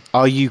enjoy them.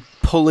 Are you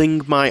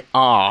pulling my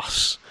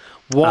arse?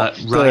 What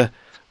right.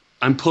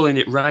 I'm pulling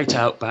it right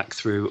out, back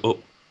through, up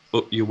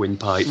your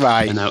windpipe,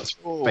 right, and out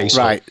through base.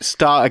 Right,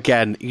 start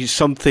again.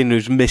 Something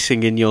was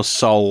missing in your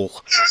soul.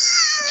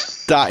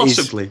 That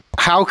Possibly. Is,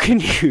 how can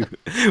you?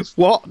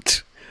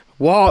 What?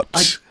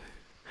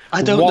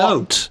 I don't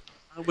know.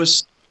 I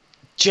was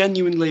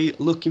genuinely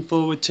looking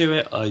forward to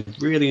it. I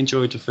really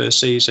enjoyed the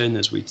first season,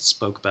 as we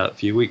spoke about a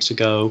few weeks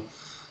ago,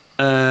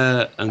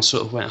 and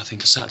sort of went, I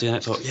think, a Saturday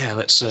night, thought, yeah,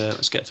 let's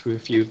get through a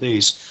few of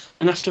these.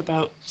 And after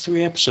about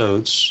 3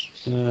 episodes,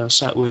 I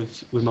sat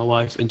with my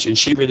wife, and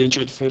she really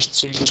enjoyed the first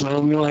season as well,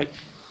 and we were like,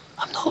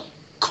 I'm not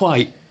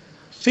quite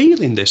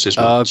feeling this as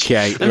much.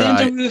 Okay, and then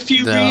there were a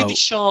few really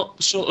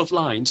sharp sort of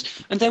lines,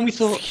 and then we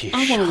thought,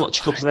 I want to watch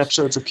a couple of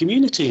episodes of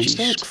Community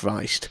instead. Jesus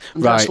Christ!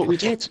 And that's what we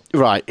did.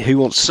 Right, who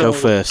wants to go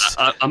first?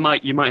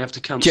 You might have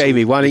to cancel.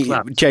 Jamie, why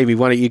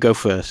don't you go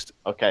first?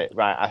 Okay,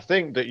 right. I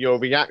think that your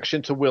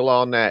reaction to Will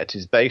Arnett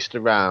is based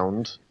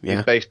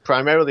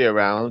primarily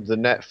around the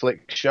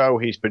Netflix show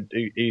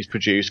he's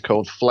produced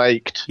called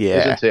Flaked,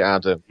 isn't it,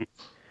 Adam?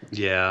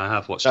 Yeah, I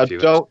have watched a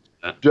few.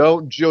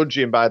 Don't judge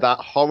him by that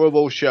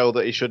horrible show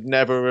that he should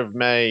never have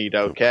made,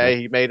 okay?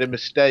 He made a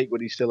mistake,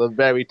 but he's still a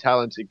very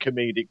talented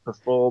comedic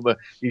performer.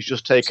 He's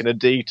just taken a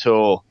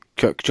detour.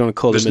 Do you want to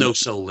call There's him no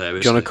soul there, do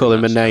you want to call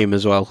him a name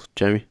as well,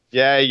 Jamie?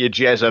 Yeah, you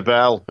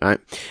Jezebel. Right.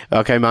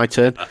 Okay, my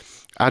turn.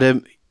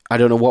 Adam, I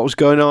don't know what was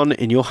going on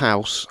in your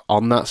house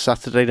on that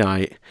Saturday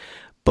night,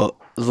 but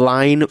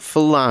line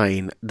for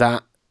line,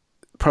 that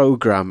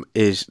programme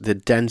is the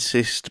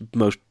densest,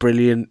 most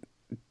brilliant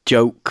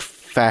joke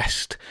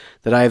fest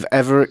that I have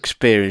ever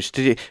experienced.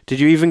 Did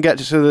you even get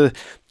to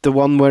the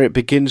one where it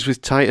begins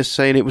with Titus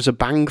saying it was a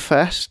bang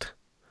fest?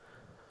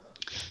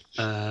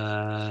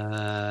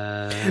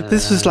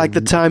 This was like the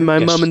time my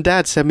mum and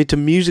dad sent me to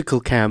musical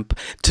camp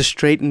to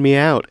straighten me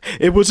out.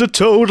 It was a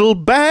total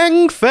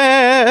bang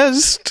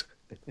fest.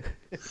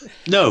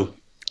 No.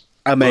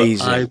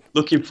 Amazing. I'm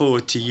looking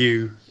forward to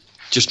you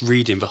just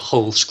reading the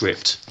whole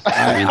script.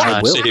 I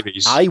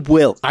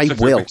will.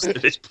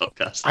 This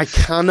podcast. I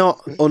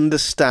cannot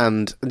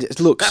understand.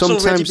 Look, that's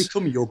sometimes already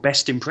become your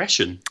best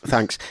impression.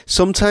 Thanks.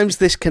 Sometimes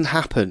this can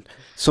happen.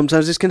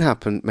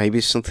 Maybe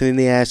it's something in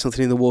the air,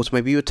 something in the water.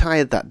 Maybe you were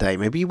tired that day.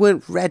 Maybe you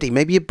weren't ready.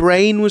 Maybe your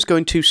brain was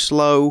going too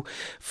slow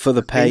for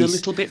the pace. Been a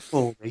little bit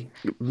poorly.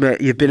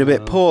 You've been a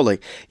bit poorly.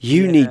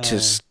 You need to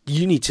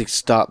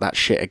start that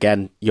shit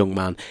again, young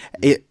man.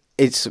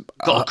 It's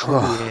got to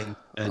crew in,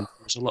 and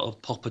there's a lot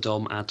of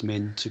Poppadom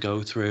admin to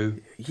go through.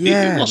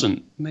 Yeah, it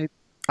wasn't. Maybe.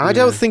 I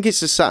don't think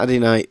it's a Saturday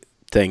night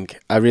thing.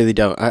 I really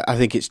don't. I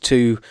think it's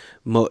too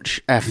much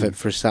effort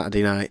for a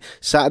Saturday night.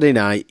 Saturday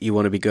night, you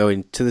want to be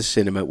going to the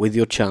cinema with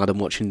your child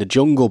and watching The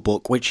Jungle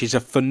Book, which is a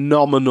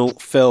phenomenal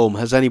film.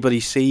 Has anybody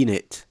seen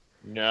it?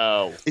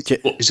 No.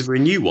 Is there a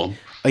new one?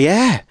 Oh,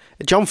 yeah.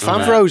 John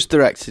Favreau's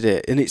directed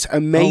it, and it's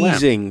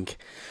amazing. Oh, wow.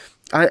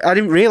 I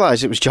didn't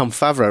realise it was Jon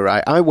Favreau,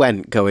 right? I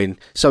went going...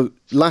 So,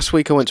 last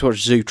week I went to watch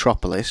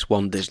Zootropolis,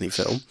 one Disney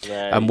film,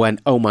 and went,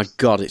 oh my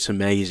God, it's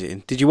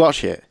amazing. Did you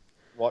watch it?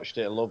 Watched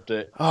it, loved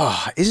it.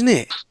 Oh, isn't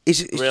it?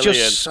 It's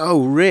just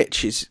so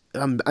rich. It's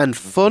and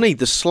funny,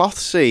 the sloth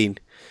scene.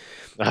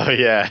 Oh,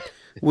 yeah.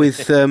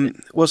 With,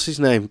 what's his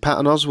name?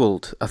 Patton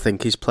Oswalt, I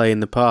think, he's playing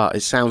the part.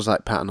 It sounds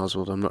like Patton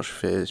Oswalt, I'm not sure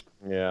if it is.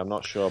 Yeah, I'm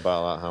not sure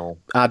about that, Howell.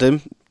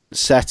 Adam,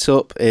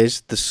 setup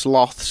is the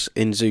sloths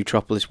in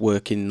Zootropolis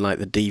work in like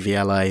the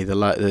DVLA,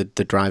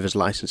 the driver's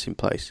licensing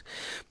place.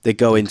 They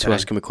go in to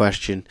ask him a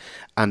question,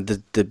 and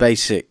the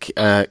basic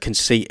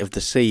conceit of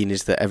the scene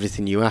is that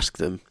everything you ask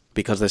them,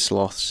 because they're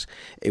sloths,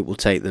 it will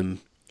take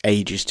them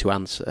ages to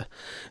answer.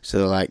 So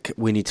they're like,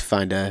 we need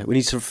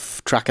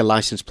to track a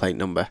license plate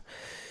number,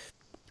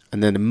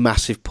 and then a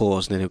massive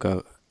pause, and then he'll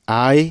go,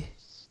 I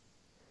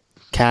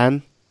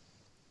can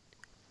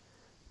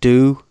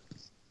do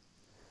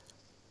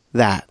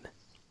that.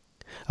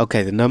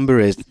 Okay, the number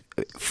is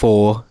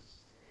for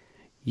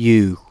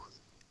you.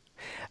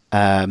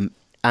 And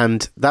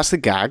that's the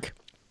gag.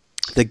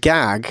 The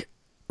gag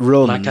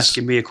runs... Like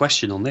asking me a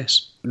question on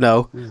this.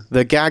 No,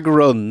 the gag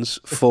runs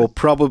for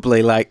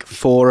probably like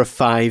 4 or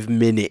 5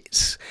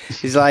 minutes.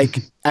 It's like,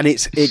 and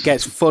it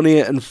gets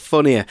funnier and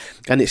funnier.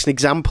 And it's an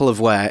example of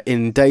where,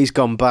 in days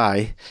gone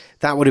by,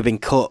 that would have been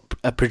cut.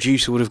 A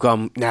producer would have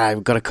gone, nah,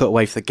 we've got to cut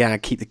away from the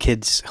gag, keep the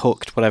kids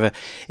hooked, whatever.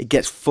 It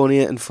gets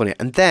funnier and funnier.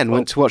 And then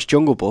went to watch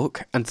Jungle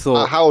Book and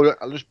thought... Howard,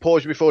 I'll just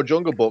pause you before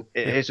Jungle Book.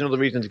 Here's another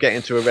reason to get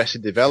into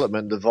Arrested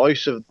Development. The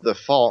voice of the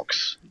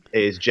fox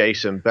is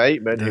Jason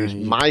Bateman, who's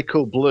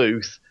Michael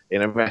Bluth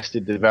in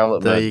Arrested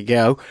Development. There you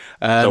go.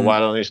 So why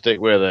don't you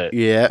stick with it?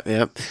 Yeah.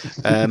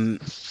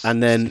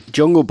 And then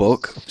Jungle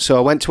Book. So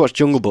I went to watch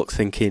Jungle Book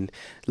thinking,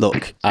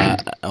 look,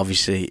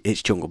 obviously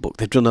it's Jungle Book.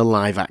 They've done a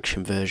live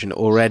action version.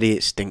 Already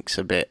it stinks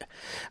a bit.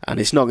 And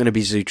it's not going to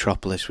be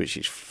Zootropolis, which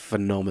is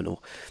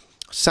phenomenal.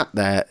 Sat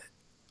there,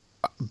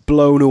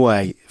 blown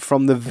away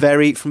from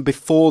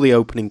before the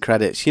opening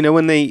credits. You know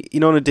when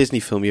in a Disney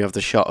film you have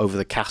the shot over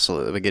the castle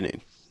at the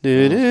beginning?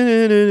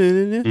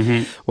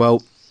 Mm-hmm.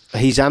 Well,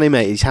 he's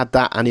animated. He's had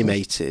that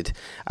animated,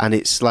 and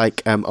it's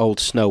like old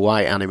Snow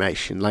White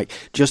animation, like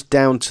just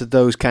down to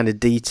those kind of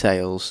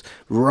details,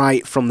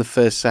 right from the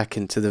first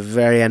second to the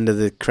very end of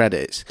the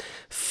credits.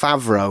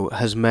 Favreau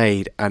has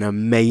made an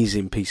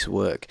amazing piece of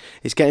work.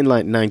 It's getting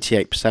like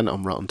 98%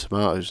 on Rotten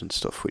Tomatoes and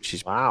stuff, which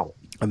is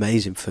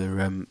amazing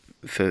for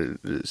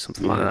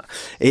something like that.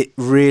 It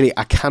really,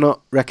 I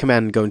cannot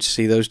recommend going to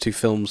see those two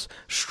films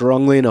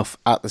strongly enough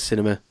at the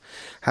cinema.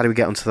 How do we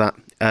get onto that?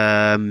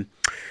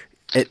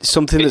 It's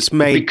something that's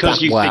made because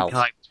that you well.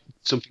 Think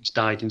something's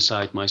died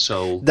inside my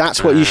soul.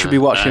 That's what you should be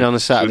watching on a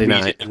Saturday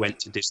night. You went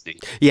to Disney.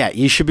 Yeah,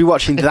 you should be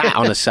watching that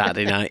on a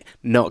Saturday night,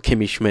 not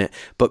Kimmy Schmidt.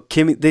 But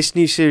this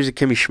new series of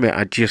Kimmy Schmidt,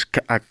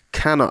 I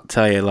cannot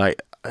tell you,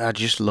 like, I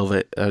just love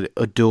it, I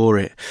adore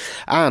it,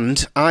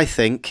 and I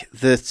think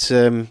that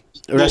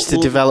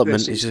Arrested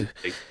Development is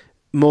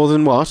more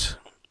than what?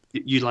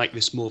 You like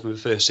this more than the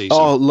first season?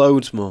 Oh,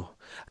 loads more.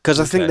 Because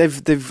I think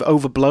they've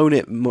overblown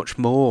it much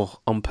more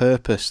on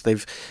purpose.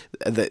 They've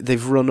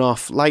run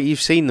off, like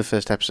you've seen the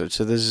first episode.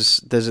 So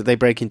they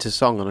break into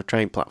song on a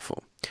train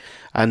platform,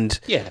 and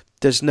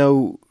there's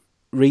no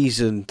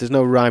reason, there's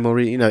no rhyme or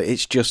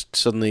it's just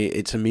suddenly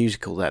it's a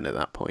musical then at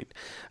that point,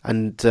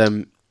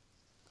 and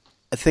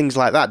things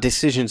like that,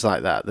 decisions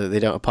like that they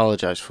don't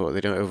apologise for, they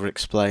don't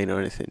over-explain or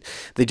anything.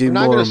 They do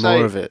more and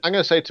more of it. I'm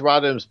going to say to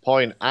Adam's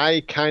point,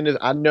 I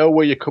know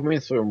where you're coming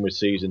from with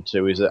season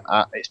 2. Is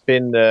that it's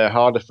been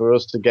harder for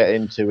us to get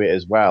into it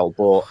as well,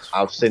 but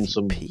I've seen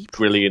some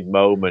brilliant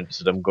moments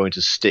that I'm going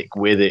to stick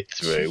with it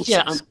through.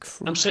 Yeah,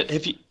 I'm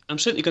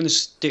certainly going to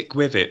stick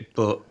with it,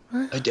 but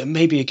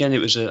maybe again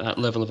it was that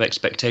level of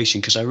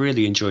expectation because I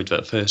really enjoyed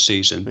that first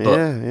season. But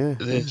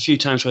a few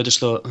times where I just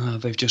thought,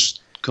 they've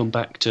just come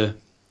back to.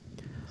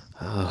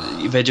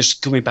 They're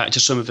just coming back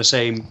to some of the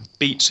same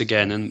beats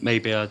again, and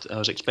maybe I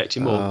was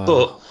expecting more.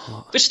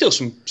 But there's still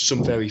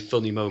some very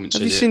funny moments.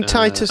 Have you seen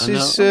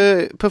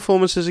Titus's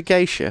performance as a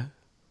geisha?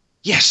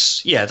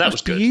 Yes, yeah, that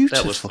was good.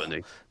 Beautiful. That was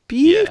funny.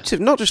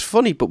 Beautiful, not just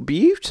funny, but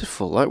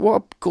beautiful. Like,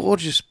 what a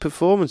gorgeous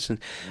performance! And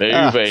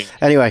moving.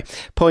 Anyway,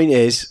 point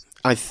is,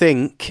 I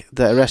think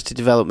that Arrested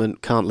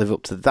Development can't live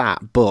up to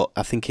that, but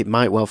I think it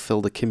might well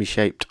fill the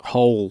Kimmy-shaped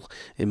hole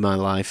in my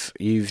life.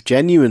 You've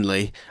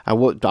genuinely,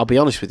 I'll be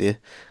honest with you,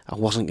 I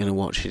wasn't going to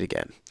watch it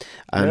again.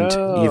 And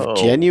you've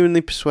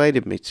genuinely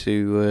persuaded me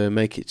to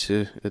make it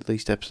to at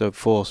least episode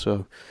 4,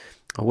 so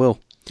I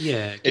will.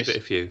 Yeah, give it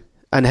a few.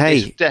 And hey,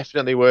 it's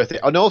definitely worth it.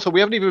 And also,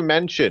 we haven't even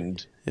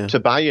mentioned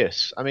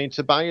Tobias. I mean,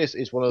 Tobias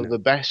is one of the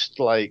best,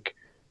 like,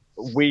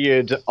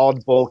 weird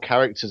oddball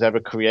characters ever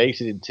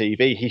created in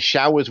TV. He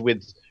showers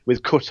with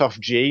cut-off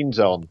jeans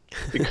on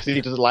because he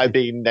doesn't like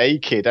being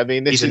naked. I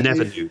mean, he's a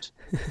never nude.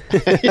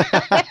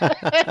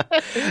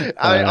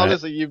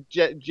 Honestly, you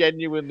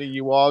genuinely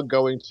you are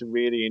going to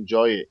really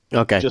enjoy it.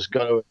 Okay, just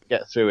got to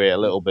get through it a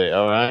little bit.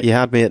 All right. You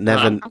had me at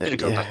never. I'm going to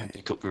go back and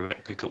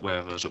pick up where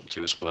I was up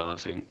to as well. I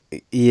think.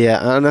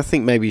 Yeah, and I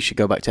think maybe you should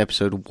go back to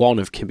episode 1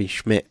 of Kimmy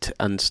Schmidt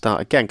and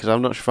start again because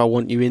I'm not sure if I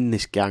want you in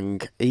this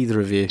gang, either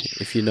of you.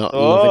 If you're not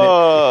loving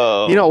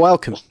it, you're not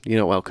welcome. You're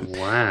not welcome.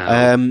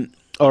 Wow.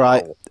 All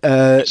right.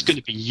 It's going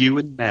to be you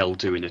and Mel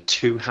doing a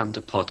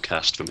two-hander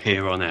podcast from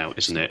here on out,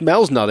 isn't it?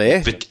 Mel's not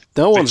here.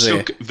 No one's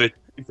here.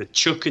 The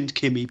Chuck and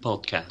Kimmy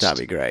podcast. That'd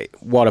be great.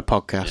 What a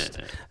podcast.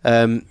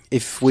 Yeah.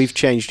 If we've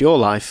changed your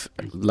life,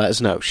 let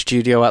us know.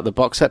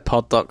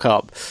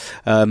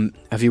 studio@theboxsetpod.com.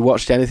 Have you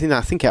watched anything?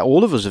 I think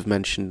all of us have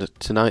mentioned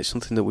tonight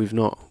something that we've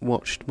not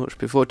watched much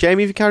before.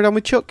 Jamie, have you carried on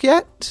with Chuck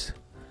yet?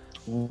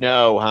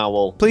 No,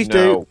 Howell. Please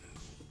do.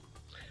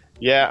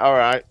 Yeah, all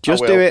right.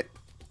 Just do it.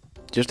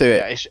 Just do it.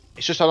 Yeah, it's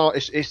just on.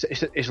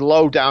 It's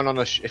low down on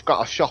it's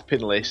got a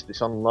shopping list.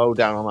 It's on low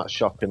down on that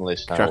shopping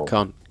list. Crack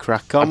on.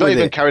 I've not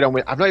even carried on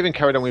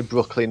with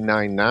Brooklyn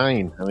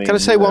Nine-Nine. Can I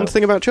say one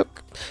thing about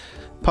Chuck?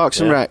 Parks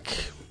and Rec.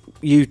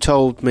 You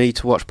told me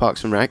to watch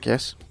Parks and Rec.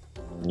 Yes.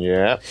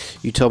 Yeah.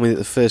 You told me that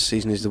the first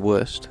season is the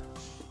worst.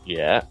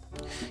 Yeah.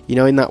 You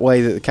know, in that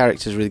way that the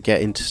characters really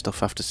get into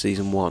stuff after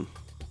season 1.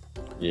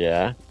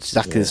 Yeah. It's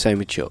exactly the same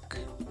with Chuck.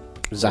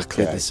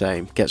 Exactly the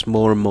same. Gets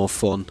more and more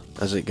fun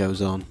as it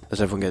goes on, as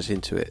everyone gets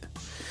into it.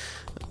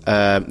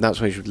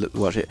 That's why you should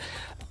watch it.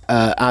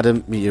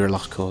 Adam, you're a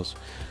lost cause.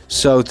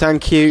 So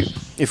thank you.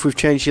 If we've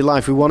changed your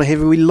life, we want to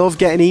hear. We love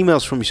getting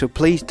emails from you, so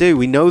please do.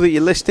 We know that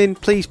you're listening.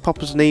 Please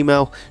pop us an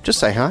email. Just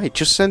say hi.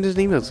 Just send us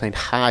an email saying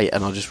hi,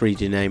 and I'll just read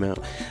your name out.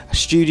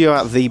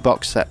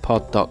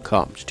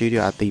 studio@theboxsetpod.com.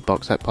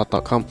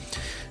 studio@theboxsetpod.com.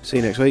 See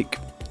you next week.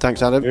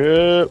 Thanks, Adam.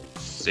 Yeah.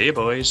 See you,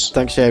 boys.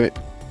 Thanks, Jamie.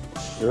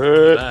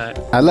 Bye.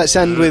 Let's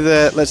end with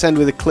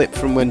a clip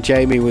from when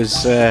Jamie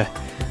was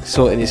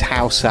sorting his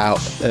house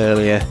out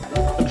earlier.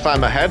 And find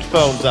my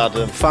headphones,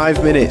 Adam.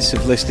 5 minutes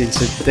of listening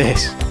to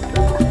this.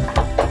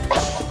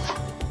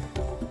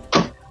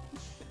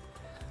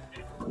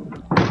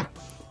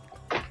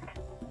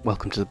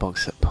 Welcome to the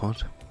Box Set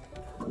Pod.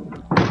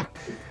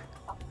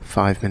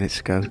 5 minutes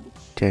ago,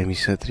 Jamie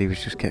said that he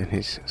was just getting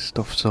his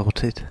stuff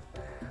sorted,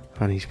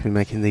 and he's been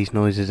making these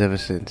noises ever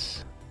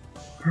since.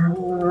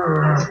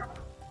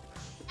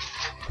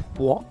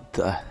 What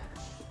the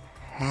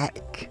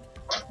heck?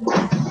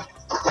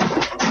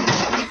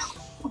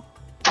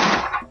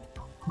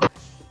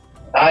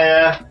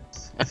 Hiya.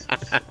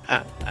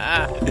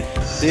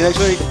 See you next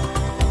week.